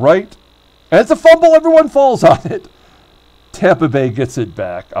to the right. And it's a fumble. Everyone falls on it. Tampa Bay gets it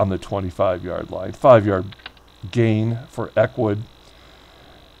back on the 25-yard line. 5-yard gain for Eckwood.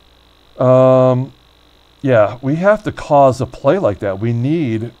 Yeah, we have to cause a play like that. We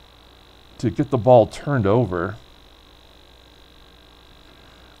need to get the ball turned over.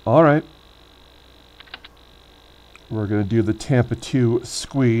 All right. We're going to do the Tampa 2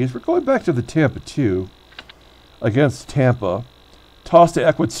 squeeze. We're going back to the Tampa 2 against Tampa. Toss to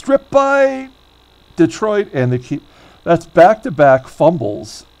Eckwood, stripped by Detroit, and they keep... That's back-to-back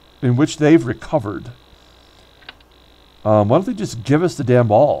fumbles in which they've recovered. Why don't they just give us the damn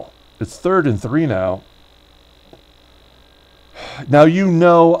ball? It's 3rd and 3 now. Now you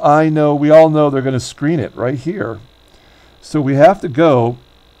know, I know, we all know they're going to screen it right here. So we have to go...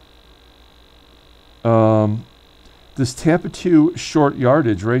 this Tampa 2 short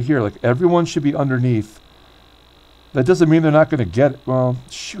yardage right here. Like, everyone should be underneath. That doesn't mean they're not going to get it. Well,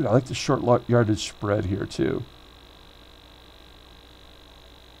 shoot, I like the short yardage spread here too.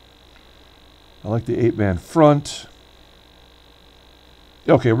 I like the 8-man front.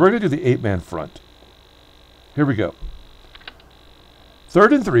 Okay, we're going to do the 8-man front. Here we go.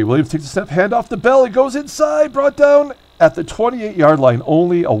 3rd and 3. Williams takes a step, hand off the bell. It goes inside, brought down at the 28-yard line.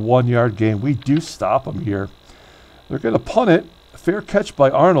 Only a 1-yard gain. We do stop them here. They're going to punt it. Fair catch by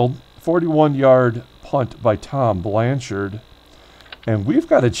Arnold. 41-yard punt by Tom Blanchard. And we've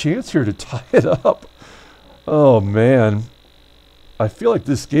got a chance here to tie it up. Oh, man. I feel like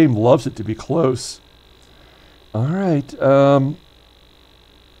this game loves it to be close. All right.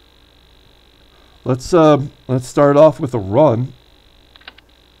 Let's start off with a run.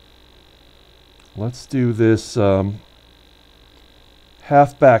 Let's do this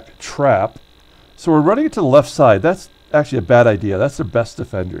halfback trap. So we're running it to the left side. That's actually a bad idea. That's their best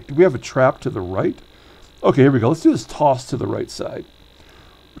defender. Do we have a trap to the right? Okay, here we go. Let's do this toss to the right side.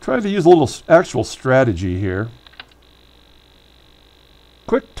 We're trying to use a little actual strategy here.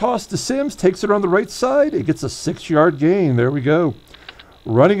 Quick toss to Sims. Takes it on the right side. It gets a 6-yard gain. There we go.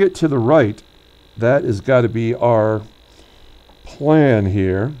 Running it to the right. That has got to be our plan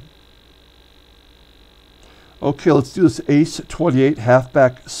here. Okay, let's do this ace 28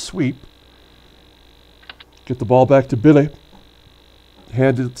 halfback sweep. Get the ball back to Billy.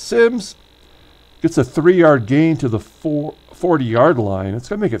 Hand it to Sims. Gets a 3-yard gain to the 40-yard line. It's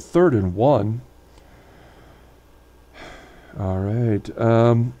going to make it 3rd and 1. All right.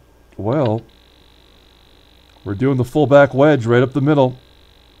 Well, we're doing the fullback wedge right up the middle.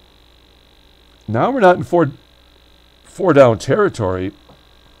 Now we're not in four down territory.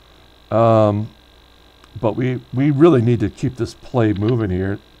 But we really need to keep this play moving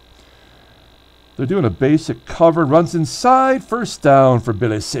here. They're doing a basic cover. Runs inside. First down for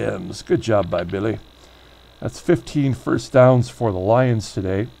Billy Sims. Good job by Billy. That's 15 first downs for the Lions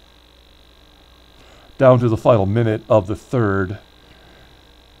today. Down to the final minute of the third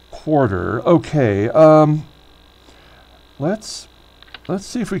quarter. Okay. Let's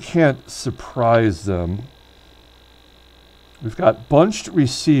see if we can't surprise them. We've got bunched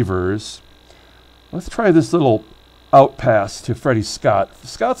receivers. Let's try this little out pass to Freddie Scott.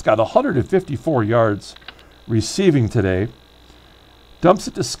 Scott's got 154 yards receiving today. Dumps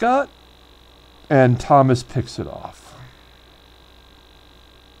it to Scott, and Thomas picks it off.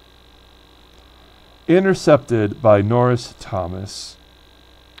 Intercepted by Norris Thomas.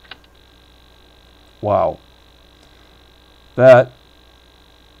 Wow. That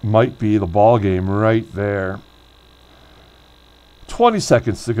might be the ball game right there. 20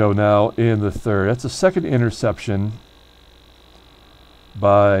 seconds to go now in the third. That's a second interception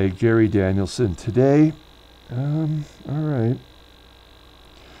by Gary Danielson today. All right.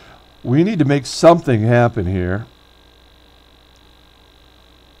 We need to make something happen here.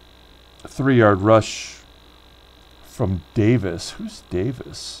 A 3-yard rush from Davis. Who's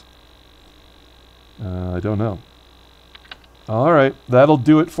Davis? I don't know. All right, that'll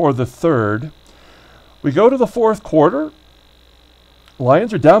do it for the third. We go to the fourth quarter.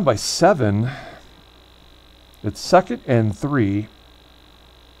 Lions are down by 7. It's 2nd and 3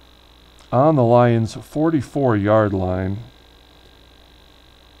 on the Lions' 44-yard line.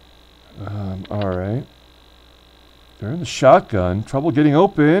 All right. They're in the shotgun. Trouble getting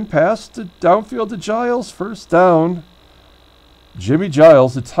open. Pass to downfield to Giles. First down. Jimmy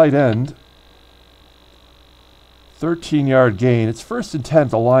Giles, the tight end. 13-yard gain. It's 1st and 10,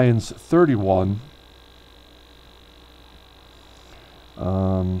 the Lions 31.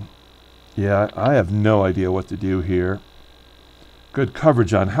 Yeah, I have no idea what to do here. Good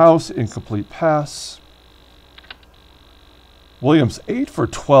coverage on House. Incomplete pass. Williams 8 for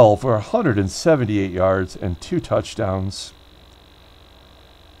 12 for 178 yards and 2 touchdowns.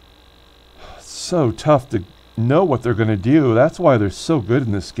 So tough to know what they're going to do. That's why they're so good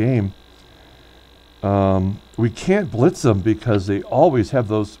in this game. We can't blitz them because they always have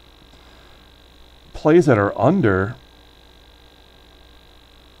those plays that are under.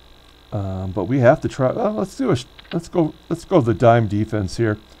 But we have to try. Let's go the dime defense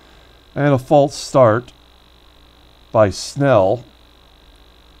here, and a false start by Snell.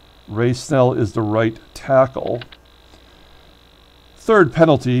 Ray Snell is the right tackle. Third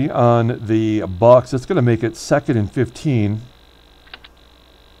penalty on the Bucs. It's going to make it 2nd and 15.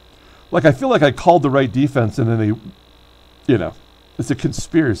 Like, I feel like I called the right defense, and then they, it's a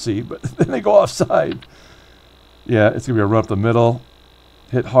conspiracy, but then they go offside. Yeah, it's going to be a run up the middle.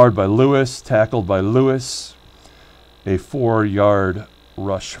 Hit hard by Lewis, tackled by Lewis. A 4-yard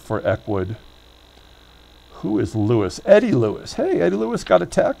rush for Eckwood. Who is Lewis? Eddie Lewis. Hey, Eddie Lewis got a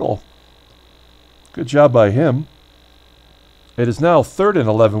tackle. Good job by him. It is now 3rd and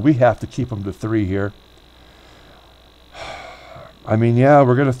 11. We have to keep them to 3 here. I mean, yeah,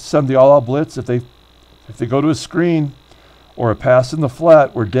 we're going to send the all-out blitz. If they go to a screen or a pass in the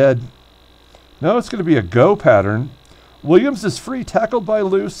flat, we're dead. No, it's going to be a go pattern. Williams is free, tackled by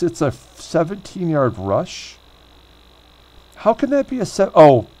Luce. It's a 17-yard rush. How can that be a set?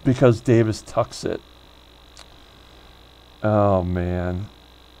 Oh, because Davis tucks it. Oh, man.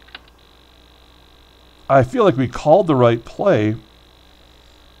 I feel like we called the right play.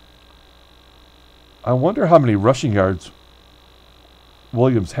 I wonder how many rushing yards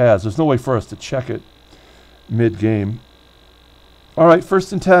Williams has. There's no way for us to check it mid-game. All right,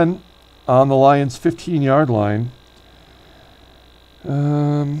 1st and 10 on the Lions' 15-yard line.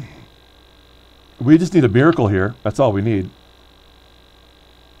 We just need a miracle here. That's all we need.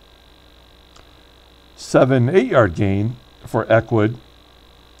 8-yard gain for Eckwood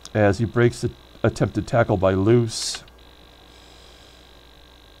as he breaks the attempted tackle by Luce.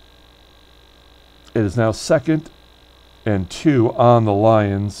 It is now 2nd and 2 on the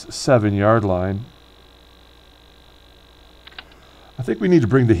Lions' 7-yard line. I think we need to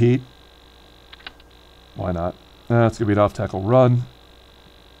bring the heat. Why not? It's going to be an off-tackle run.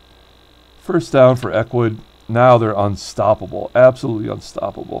 First down for Eckwood. Now they're unstoppable. Absolutely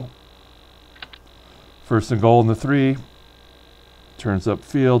unstoppable. 1st and goal in the 3. Turns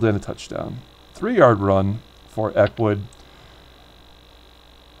upfield and a touchdown. 3-yard run for Eckwood.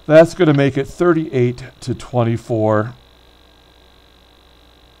 That's going to make it 38-24.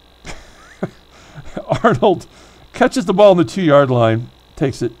 Arnold catches the ball on the 2-yard line.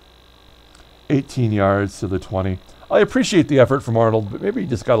 Takes it 18 yards to the 20. I appreciate the effort from Arnold, but maybe you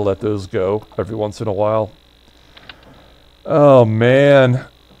just got to let those go every once in a while. Oh, man.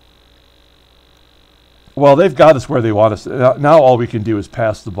 Well, they've got us where they want us. Now all we can do is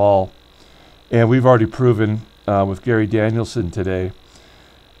pass the ball. And we've already proven with Gary Danielson today.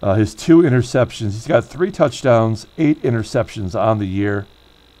 His 2 interceptions. He's got 3 touchdowns, 8 interceptions on the year.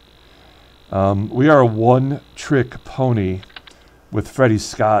 We are a one-trick pony with Freddie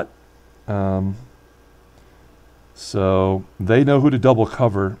Scott. So they know who to double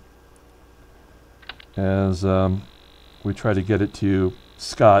cover as We try to get it to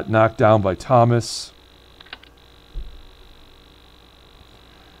Scott. Knocked down by Thomas.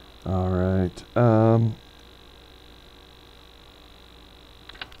 All right.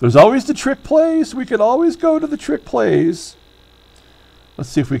 There's always the trick plays. We can always go to the trick plays.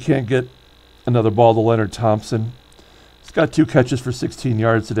 Let's see if we can't get another ball to Leonard Thompson. He's got 2 catches for 16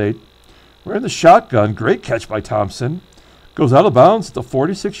 yards today. We're in the shotgun. Great catch by Thompson. Goes out of bounds at the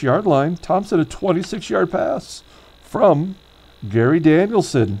 46-yard line. Thompson, a 26-yard pass from Gary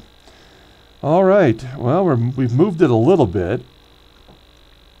Danielson. All right. Well, we've moved it a little bit.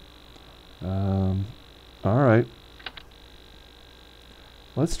 All right.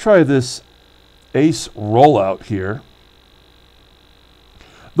 Let's try this ace rollout here.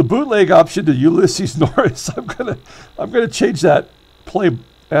 The bootleg option to Ulysses Norris. I'm gonna change that play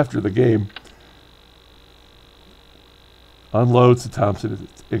after the game. Unloads to Thompson.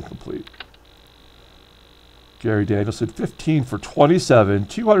 It's incomplete. Gary Danielson, 15 for 27,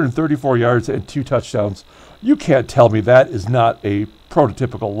 234 yards and 2 touchdowns. You can't tell me that is not a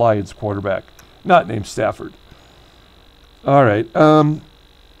prototypical Lions quarterback, not named Stafford. All right.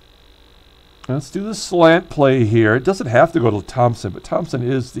 Let's do the slant play here. It doesn't have to go to Thompson, but Thompson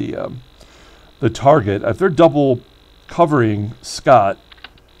is the target. If they're double covering Scott,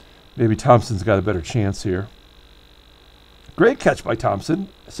 maybe Thompson's got a better chance here. Great catch by Thompson.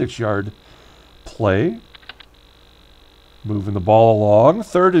 6-yard play. Moving the ball along.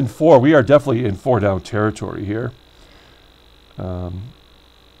 3rd and 4. We are definitely in 4-down territory here.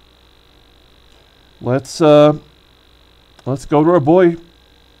 Let's go to our boy,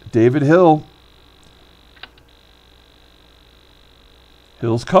 David Hill.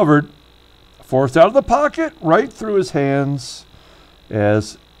 Hill's covered. Forced out of the pocket, right through his hands,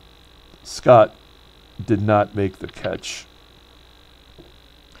 as Scott did not make the catch.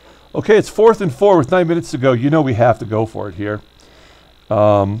 Okay, it's 4th and 4 with 9 minutes to go. You know we have to go for it here.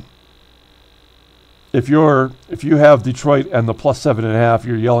 If you have Detroit and the +7.5,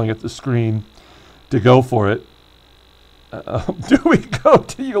 you're yelling at the screen to go for it. Do we go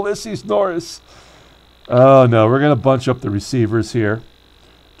to Ulysses Norris? Oh no, we're gonna bunch up the receivers here.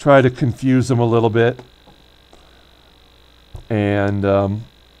 Try to confuse them a little bit. And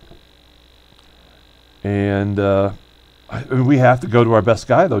we have to go to our best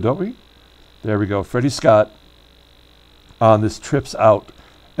guy, though, don't we? There we go. Freddie Scott on this trips out.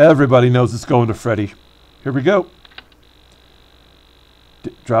 Everybody knows it's going to Freddie. Here we go.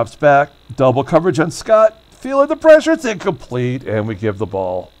 Drops back. Double coverage on Scott. Feeling the pressure. It's incomplete. And we give the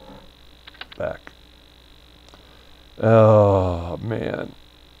ball back. Oh, man.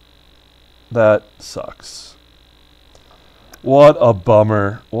 That sucks. What a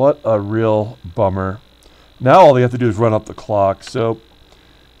bummer. What a real bummer. Now all they have to do is run up the clock. So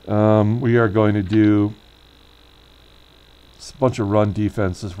we are going to do a bunch of run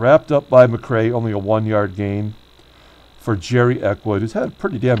defenses. Wrapped up by McCray, only a 1-yard gain for Jerry Eckwood, who's had a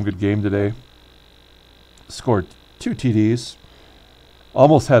pretty damn good game today. Scored 2 TDs.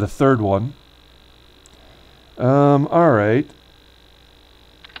 Almost had a 3rd one. All right.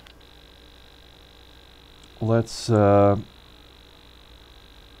 Let's 4-3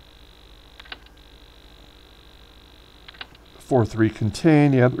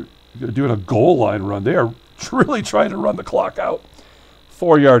 contain. Yeah, they're doing a goal line run. They are really trying to run the clock out.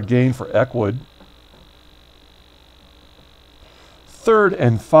 4-yard gain for Eckwood. 3rd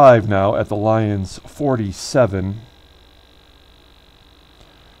and 5 now at the Lions' 47.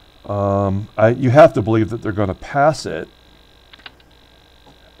 You have to believe that they're going to pass it.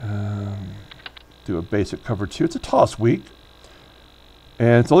 Do a basic cover 2. It's a toss week.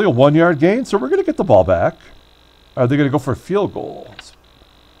 And it's only a 1-yard gain, so we're going to get the ball back. Are they going to go for a field goal?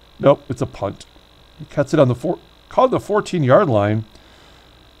 Nope, it's a punt. He cuts it on the 14-yard line.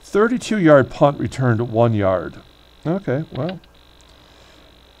 32-yard punt returned 1 yard. Okay, well,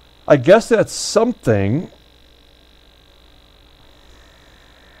 I guess that's something.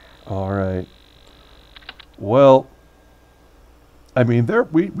 All right. Well, I mean,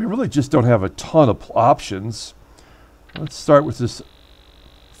 we really just don't have a ton of options. Let's start with this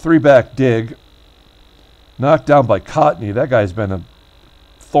 3-back dig. Knocked down by Cotney. That guy's been a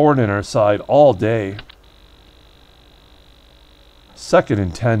thorn in our side all day. 2nd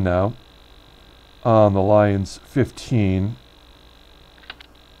and 10 now on the Lions' 15.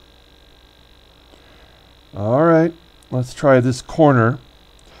 All right, let's try this corner.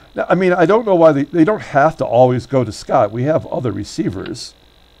 Now, I mean, I don't know why they don't have to always go to Scott. We have other receivers.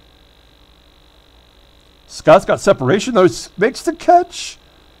 Scott's got separation, though. He makes the catch.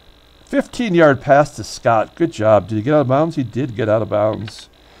 15-yard pass to Scott. Good job. Did he get out of bounds? He did get out of bounds.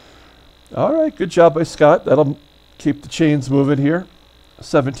 All right, good job by Scott. That'll keep the chains moving here.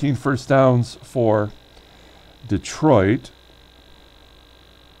 17 first downs for Detroit.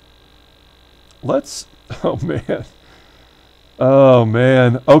 Let's, oh man. Oh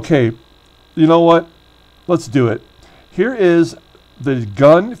man. Okay. You know what? Let's do it. Here is the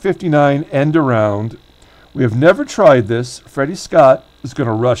gun 59 end around. We have never tried this. Freddie Scott is going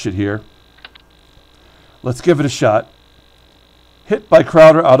to rush it here. Let's give it a shot. Hit by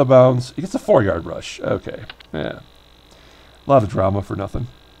Crowder out of bounds. He gets a 4-yard rush. Okay. Yeah. A lot of drama for nothing.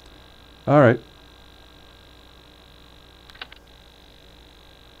 All right.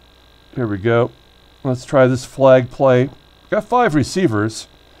 Here we go. Let's try this flag play. Got 5 receivers.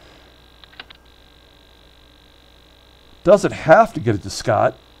 Doesn't have to get it to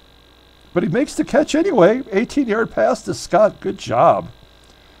Scott, but he makes the catch anyway. 18-yard pass to Scott. Good job.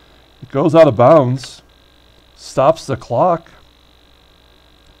 It goes out of bounds. Stops the clock.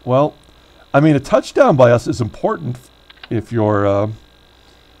 Well, I mean, a touchdown by us is important if you're,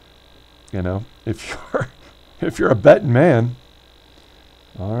 you know, if you're a betting man.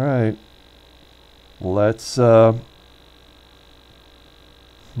 All right. Let's do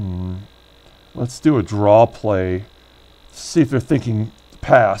a draw play. See if they're thinking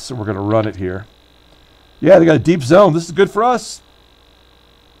pass, and we're going to run it here. Yeah, they got a deep zone. This is good for us.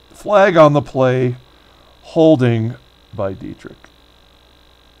 Flag on the play. Holding by Dietrich.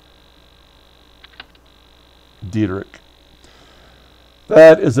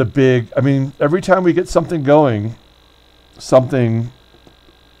 That is a big, I mean, every time we get something going, something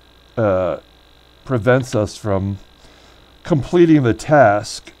prevents us from completing the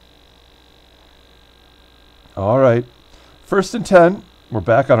task. All right. 1st and 10. We're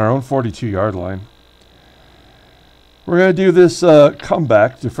back on our own 42-yard line. We're going to do this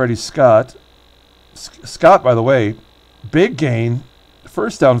comeback to Freddie Scott. Scott, by the way, big gain.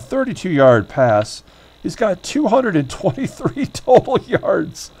 1st down, 32-yard pass. He's got 223 total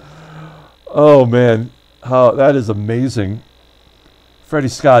yards. Oh, man. That is amazing. Freddie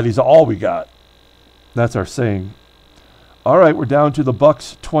Scott, he's all we got. That's our saying. All right, we're down to the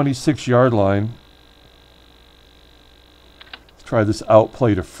Bucs' 26-yard line. Let's try this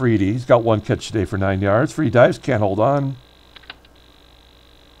outplay to Freedy. He's got 1 catch today for 9 yards. Freedy dives, can't hold on.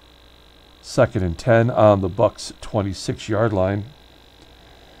 2nd and 10 on the Bucs' 26-yard line.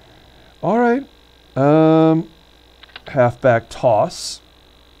 All right. Halfback toss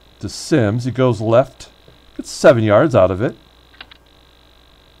to Sims. He goes left. Gets 7 yards out of it.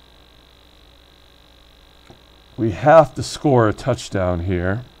 We have to score a touchdown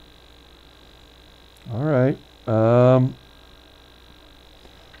here. All right.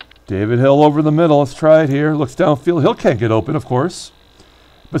 David Hill over the middle. Let's try it here. Looks downfield. Hill can't get open, of course.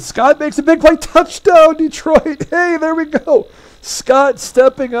 But Scott makes a big play. Touchdown, Detroit. Hey, there we go. Scott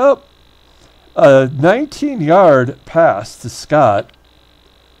stepping up. A 19-yard pass to Scott.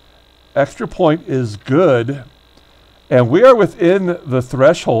 Extra point is good. And we are within the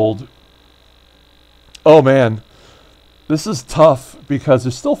threshold. Oh, man. This is tough because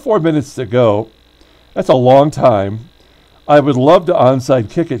there's still 4 minutes to go. That's a long time. I would love to onside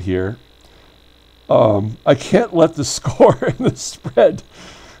kick it here. I can't let the score and the spread,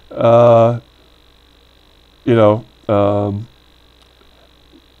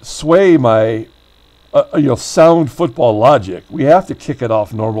 sway my, sound football logic. We have to kick it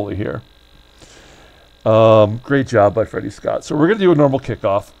off normally here. Great job by Freddie Scott. So we're going to do a normal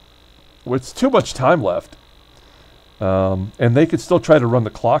kickoff. With too much time left. And they could still try to run the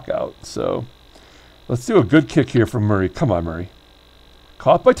clock out. So let's do a good kick here from Murray. Come on, Murray.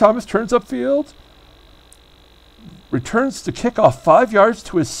 Caught by Thomas, turns upfield. Returns to kickoff 5 yards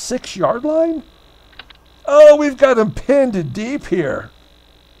to his 6-yard line. Oh, we've got him pinned deep here.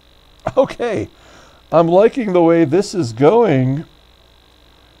 Okay. I'm liking the way this is going.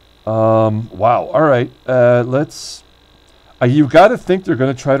 Wow. All right. Let's... you've got to think they're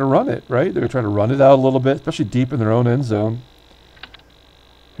going to try to run it, right? They're going to try to run it out a little bit, especially deep in their own end zone.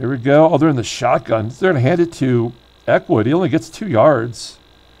 Here we go. Oh, they're in the shotgun. They're going to hand it to Eckwood. He only gets 2 yards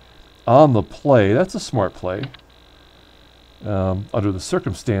on the play. That's a smart play. Under the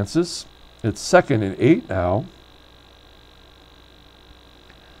circumstances. It's 2nd and 8 now.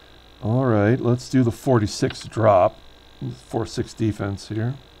 All right, let's do the 46 drop. 4-6 defense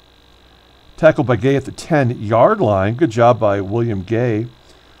here. Tackled by Gay at the 10-yard line. Good job by William Gay.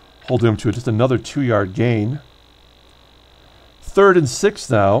 Holding him to just another 2-yard gain. 3rd and 6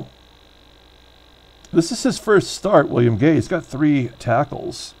 now. This is his first start, William Gay. He's got 3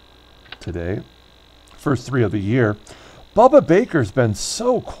 tackles today. First 3 of the year. Bubba Baker's been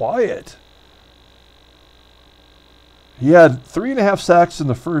so quiet. He had 3.5 sacks in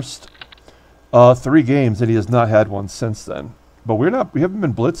the first 3 games, and he has not had one since then. But we haven't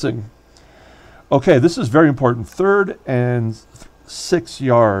been blitzing. Okay, this is very important. 3rd and 6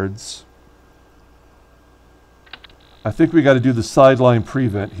 yards. I think we got to do the sideline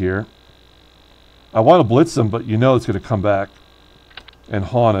prevent here. I want to blitz him, but you know it's going to come back and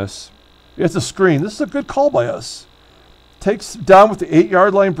haunt us. It's a screen. This is a good call by us. Takes down with the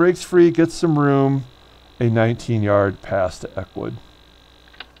 8-yard line, breaks free, gets some room. A 19-yard pass to Eckwood.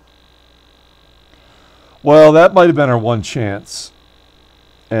 Well, that might have been our one chance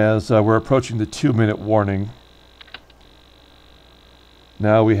as we're approaching the 2-minute warning.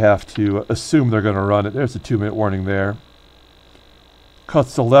 Now we have to assume they're going to run it. There's a 2-minute warning there.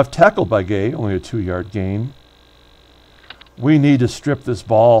 Cuts to left, tackled by Gay, only a 2-yard gain. We need to strip this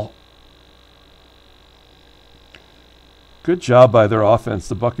ball. Good job by their offense,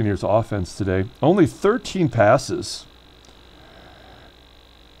 the Buccaneers offense today. Only 13 passes.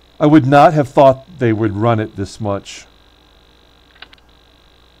 I would not have thought they would run it this much.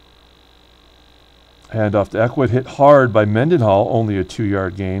 Handoff to Eckwood, hit hard by Mendenhall, only a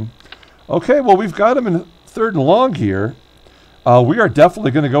 2-yard gain. Okay, well, we've got him in 3rd and long here. We are definitely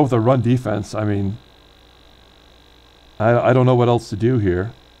going to go with a run defense. I mean, I don't know what else to do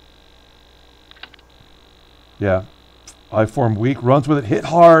here. Yeah. I form weak, runs with it, hit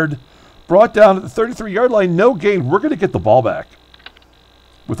hard, brought down at the 33-yard line, no gain. We're going to get the ball back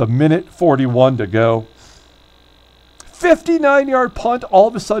with 1:41 to go. 59-yard punt. All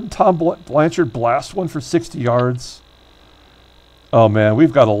of a sudden, Tom Blanchard blasts one for 60 yards. Oh, man,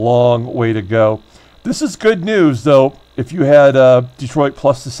 we've got a long way to go. This is good news, though, if you had Detroit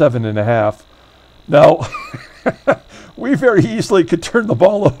plus the 7.5. Now, we very easily could turn the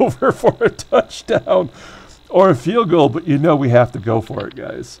ball over for a touchdown or a field goal, but you know we have to go for it,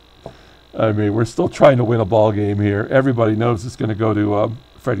 guys. I mean, we're still trying to win a ball game here. Everybody knows it's going to go to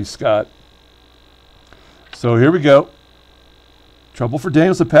Freddie Scott. So here we go. Trouble for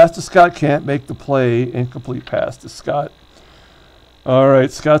Daniels. A pass to Scott. Can't make the play. Incomplete pass to Scott. All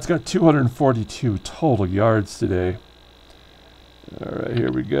right, Scott's got 242 total yards today. All right,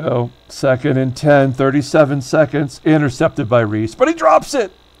 here we go. 2nd and 10, 37 seconds. Intercepted by Reese, but he drops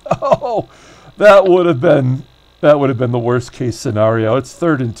it. Oh, that would have been the worst case scenario. It's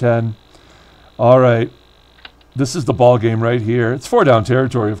 3rd and 10. All right. This is the ball game right here. It's 4-down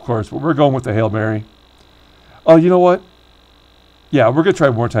territory, of course, but we're going with the Hail Mary. Oh, you know what? Yeah, we're going to try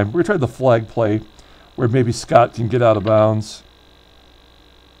one more time. We're going to try the flag play where maybe Scott can get out of bounds.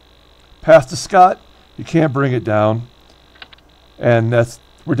 Pass to Scott. You can't bring it down. And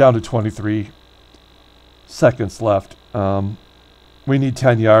we're down to 23 seconds left. We need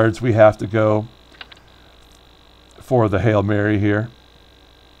 10 yards. We have to go for the Hail Mary here.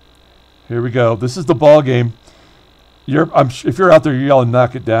 Here we go. This is the ball game. If you're out there, you're yelling,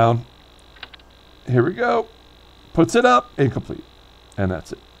 knock it down. Here we go. Puts it up. Incomplete. And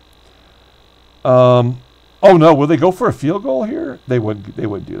that's it. Oh, no. Will they go for a field goal here? They wouldn't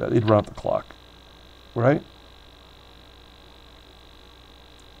do that. They'd run up the clock. Right?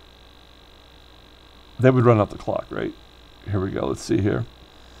 They would run up the clock, right? Here we go. Let's see here.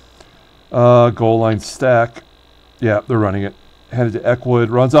 Goal line stack. Yeah, they're running it. Handed to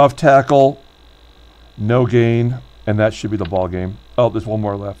Eckwood. Runs off tackle. No gain. And that should be the ball game. Oh, there's one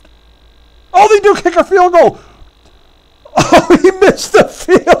more left. Oh, they do kick a field goal. Oh, he missed the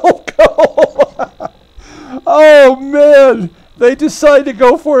field goal. Oh, man. They decide to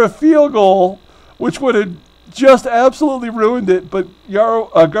go for a field goal, which would have just absolutely ruined it. But Garo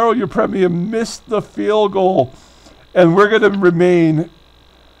Yepremian missed the field goal. And we're going to remain.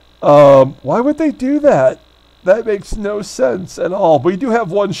 Why would they do that? That makes no sense at all. We do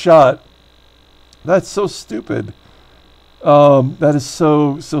have one shot. That's so stupid. That is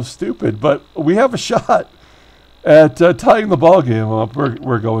so stupid. But we have a shot at tying the ball game up.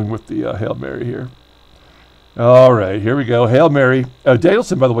 We're going with the Hail Mary here. All right, here we go. Hail Mary.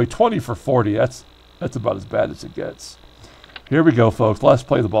 Danielson, by the way, 20 for 40. That's about as bad as it gets. Here we go, folks. Last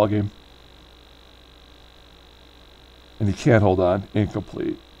play of the ball game. And he can't hold on.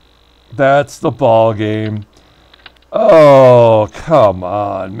 Incomplete. That's the ball game. Oh, come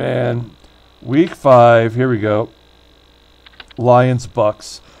on, man. Week 5. Here we go. Lions,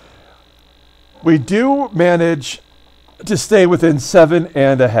 Bucks. We do manage to stay within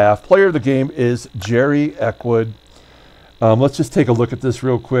 7.5. Player of the game is Jerry Eckwood. Let's just take a look at this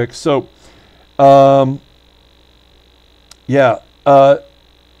real quick. So, So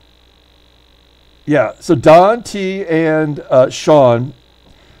Don T and Sean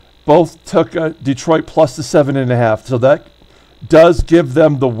both took Detroit plus the 7.5. So that does give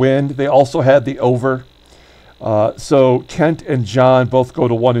them the win. They also had the over. So Kent and John both go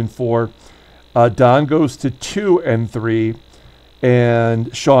to 1 and 4. Don goes to 2-3,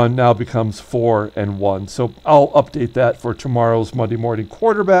 and Sean now becomes 4-1. So I'll update that for tomorrow's Monday morning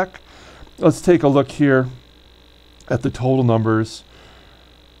quarterback. Let's take a look here at the total numbers.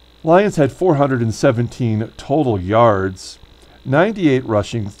 Lions had 417 total yards, 98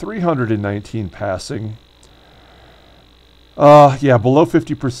 rushing, 319 passing. Yeah, below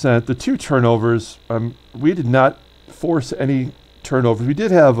 50%. The 2 turnovers, we did not force any turnovers. We did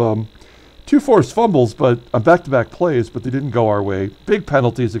have 2 forced fumbles, but on back-to-back plays, but they didn't go our way. Big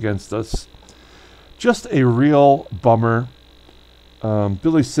penalties against us. Just a real bummer.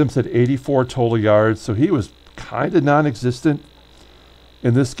 Billy Sims had 84 total yards, so he was kind of non-existent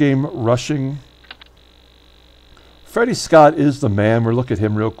in this game rushing. Freddie Scott is the man. We'll look at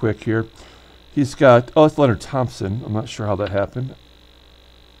him real quick here. He's got, it's Leonard Thompson. I'm not sure how that happened.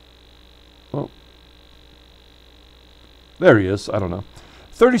 Oh, there he is. I don't know.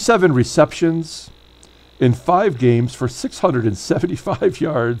 37 receptions in 5 games for 675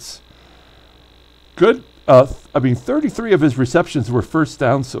 yards. Good. 33 of his receptions were first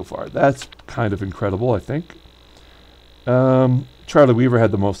down so far. That's kind of incredible, I think. Charlie Weaver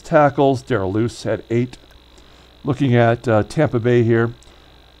had the most tackles. Darrell Luce had 8. Looking at Tampa Bay here.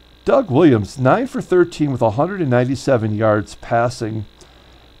 Doug Williams, 9 for 13 with 197 yards passing.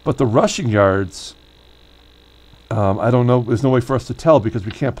 But the rushing yards, I don't know. There's no way for us to tell because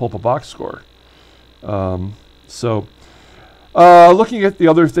we can't pull up a box score. Looking at the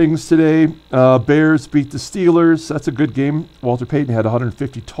other things today, Bears beat the Steelers. That's a good game. Walter Payton had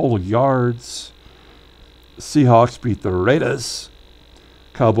 150 total yards. Seahawks beat the Raiders.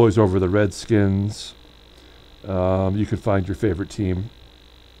 Cowboys over the Redskins. You can find your favorite team.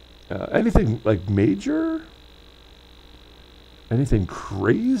 Anything like major? Anything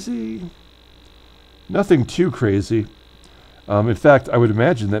crazy? Nothing too crazy. In fact, I would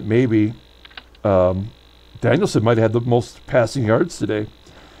imagine that maybe Danielson might have had the most passing yards today.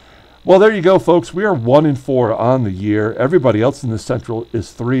 Well, there you go, folks. We are 1-4 on the year. Everybody else in the Central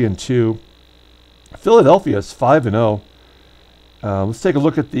is 3-2. Philadelphia is 5-0. Let's take a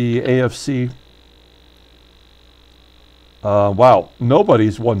look at the AFC. Wow,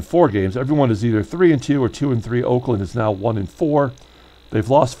 nobody's won 4 games. Everyone is either 3-2 or 2-3. Oakland is now 1-4. They've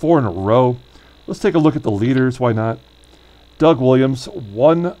lost 4 in a row. Let's take a look at the leaders. Why not? Doug Williams,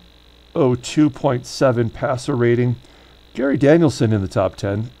 102.7 passer rating. Gary Danielson in the top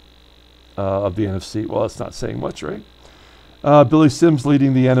 10 of the NFC. Well, that's not saying much, right? Billy Sims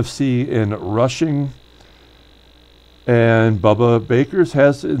leading the NFC in rushing. And Bubba Bakers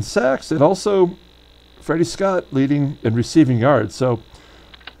has in sacks. And also Freddie Scott leading in receiving yards. So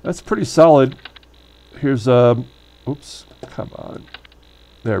that's pretty solid. Here's, oops, come on.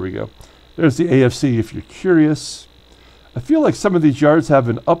 There we go. There's the AFC if you're curious. I feel like some of these yards have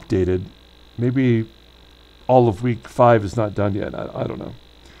been updated. Maybe all of week 5 is not done yet. I don't know.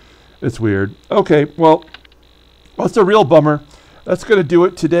 It's weird. Okay, well, it's a real bummer. That's going to do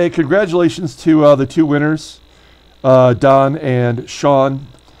it today. Congratulations to the 2 winners, Don and Sean.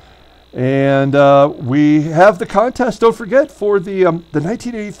 And we have the contest, don't forget, for the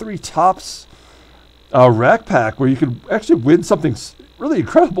 1983 Topps Rack Pack, where you can actually win something really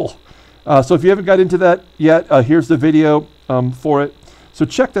incredible. So if you haven't got into that yet, here's the video for it. So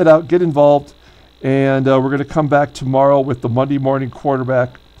check that out, get involved, and we're going to come back tomorrow with the Monday morning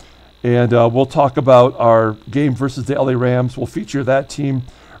quarterback, and we'll talk about our game versus the LA Rams. We'll feature that team.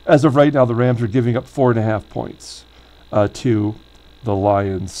 As of right now, the Rams are giving up 4.5 points to the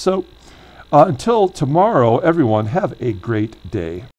Lions. So until tomorrow, everyone, have a great day.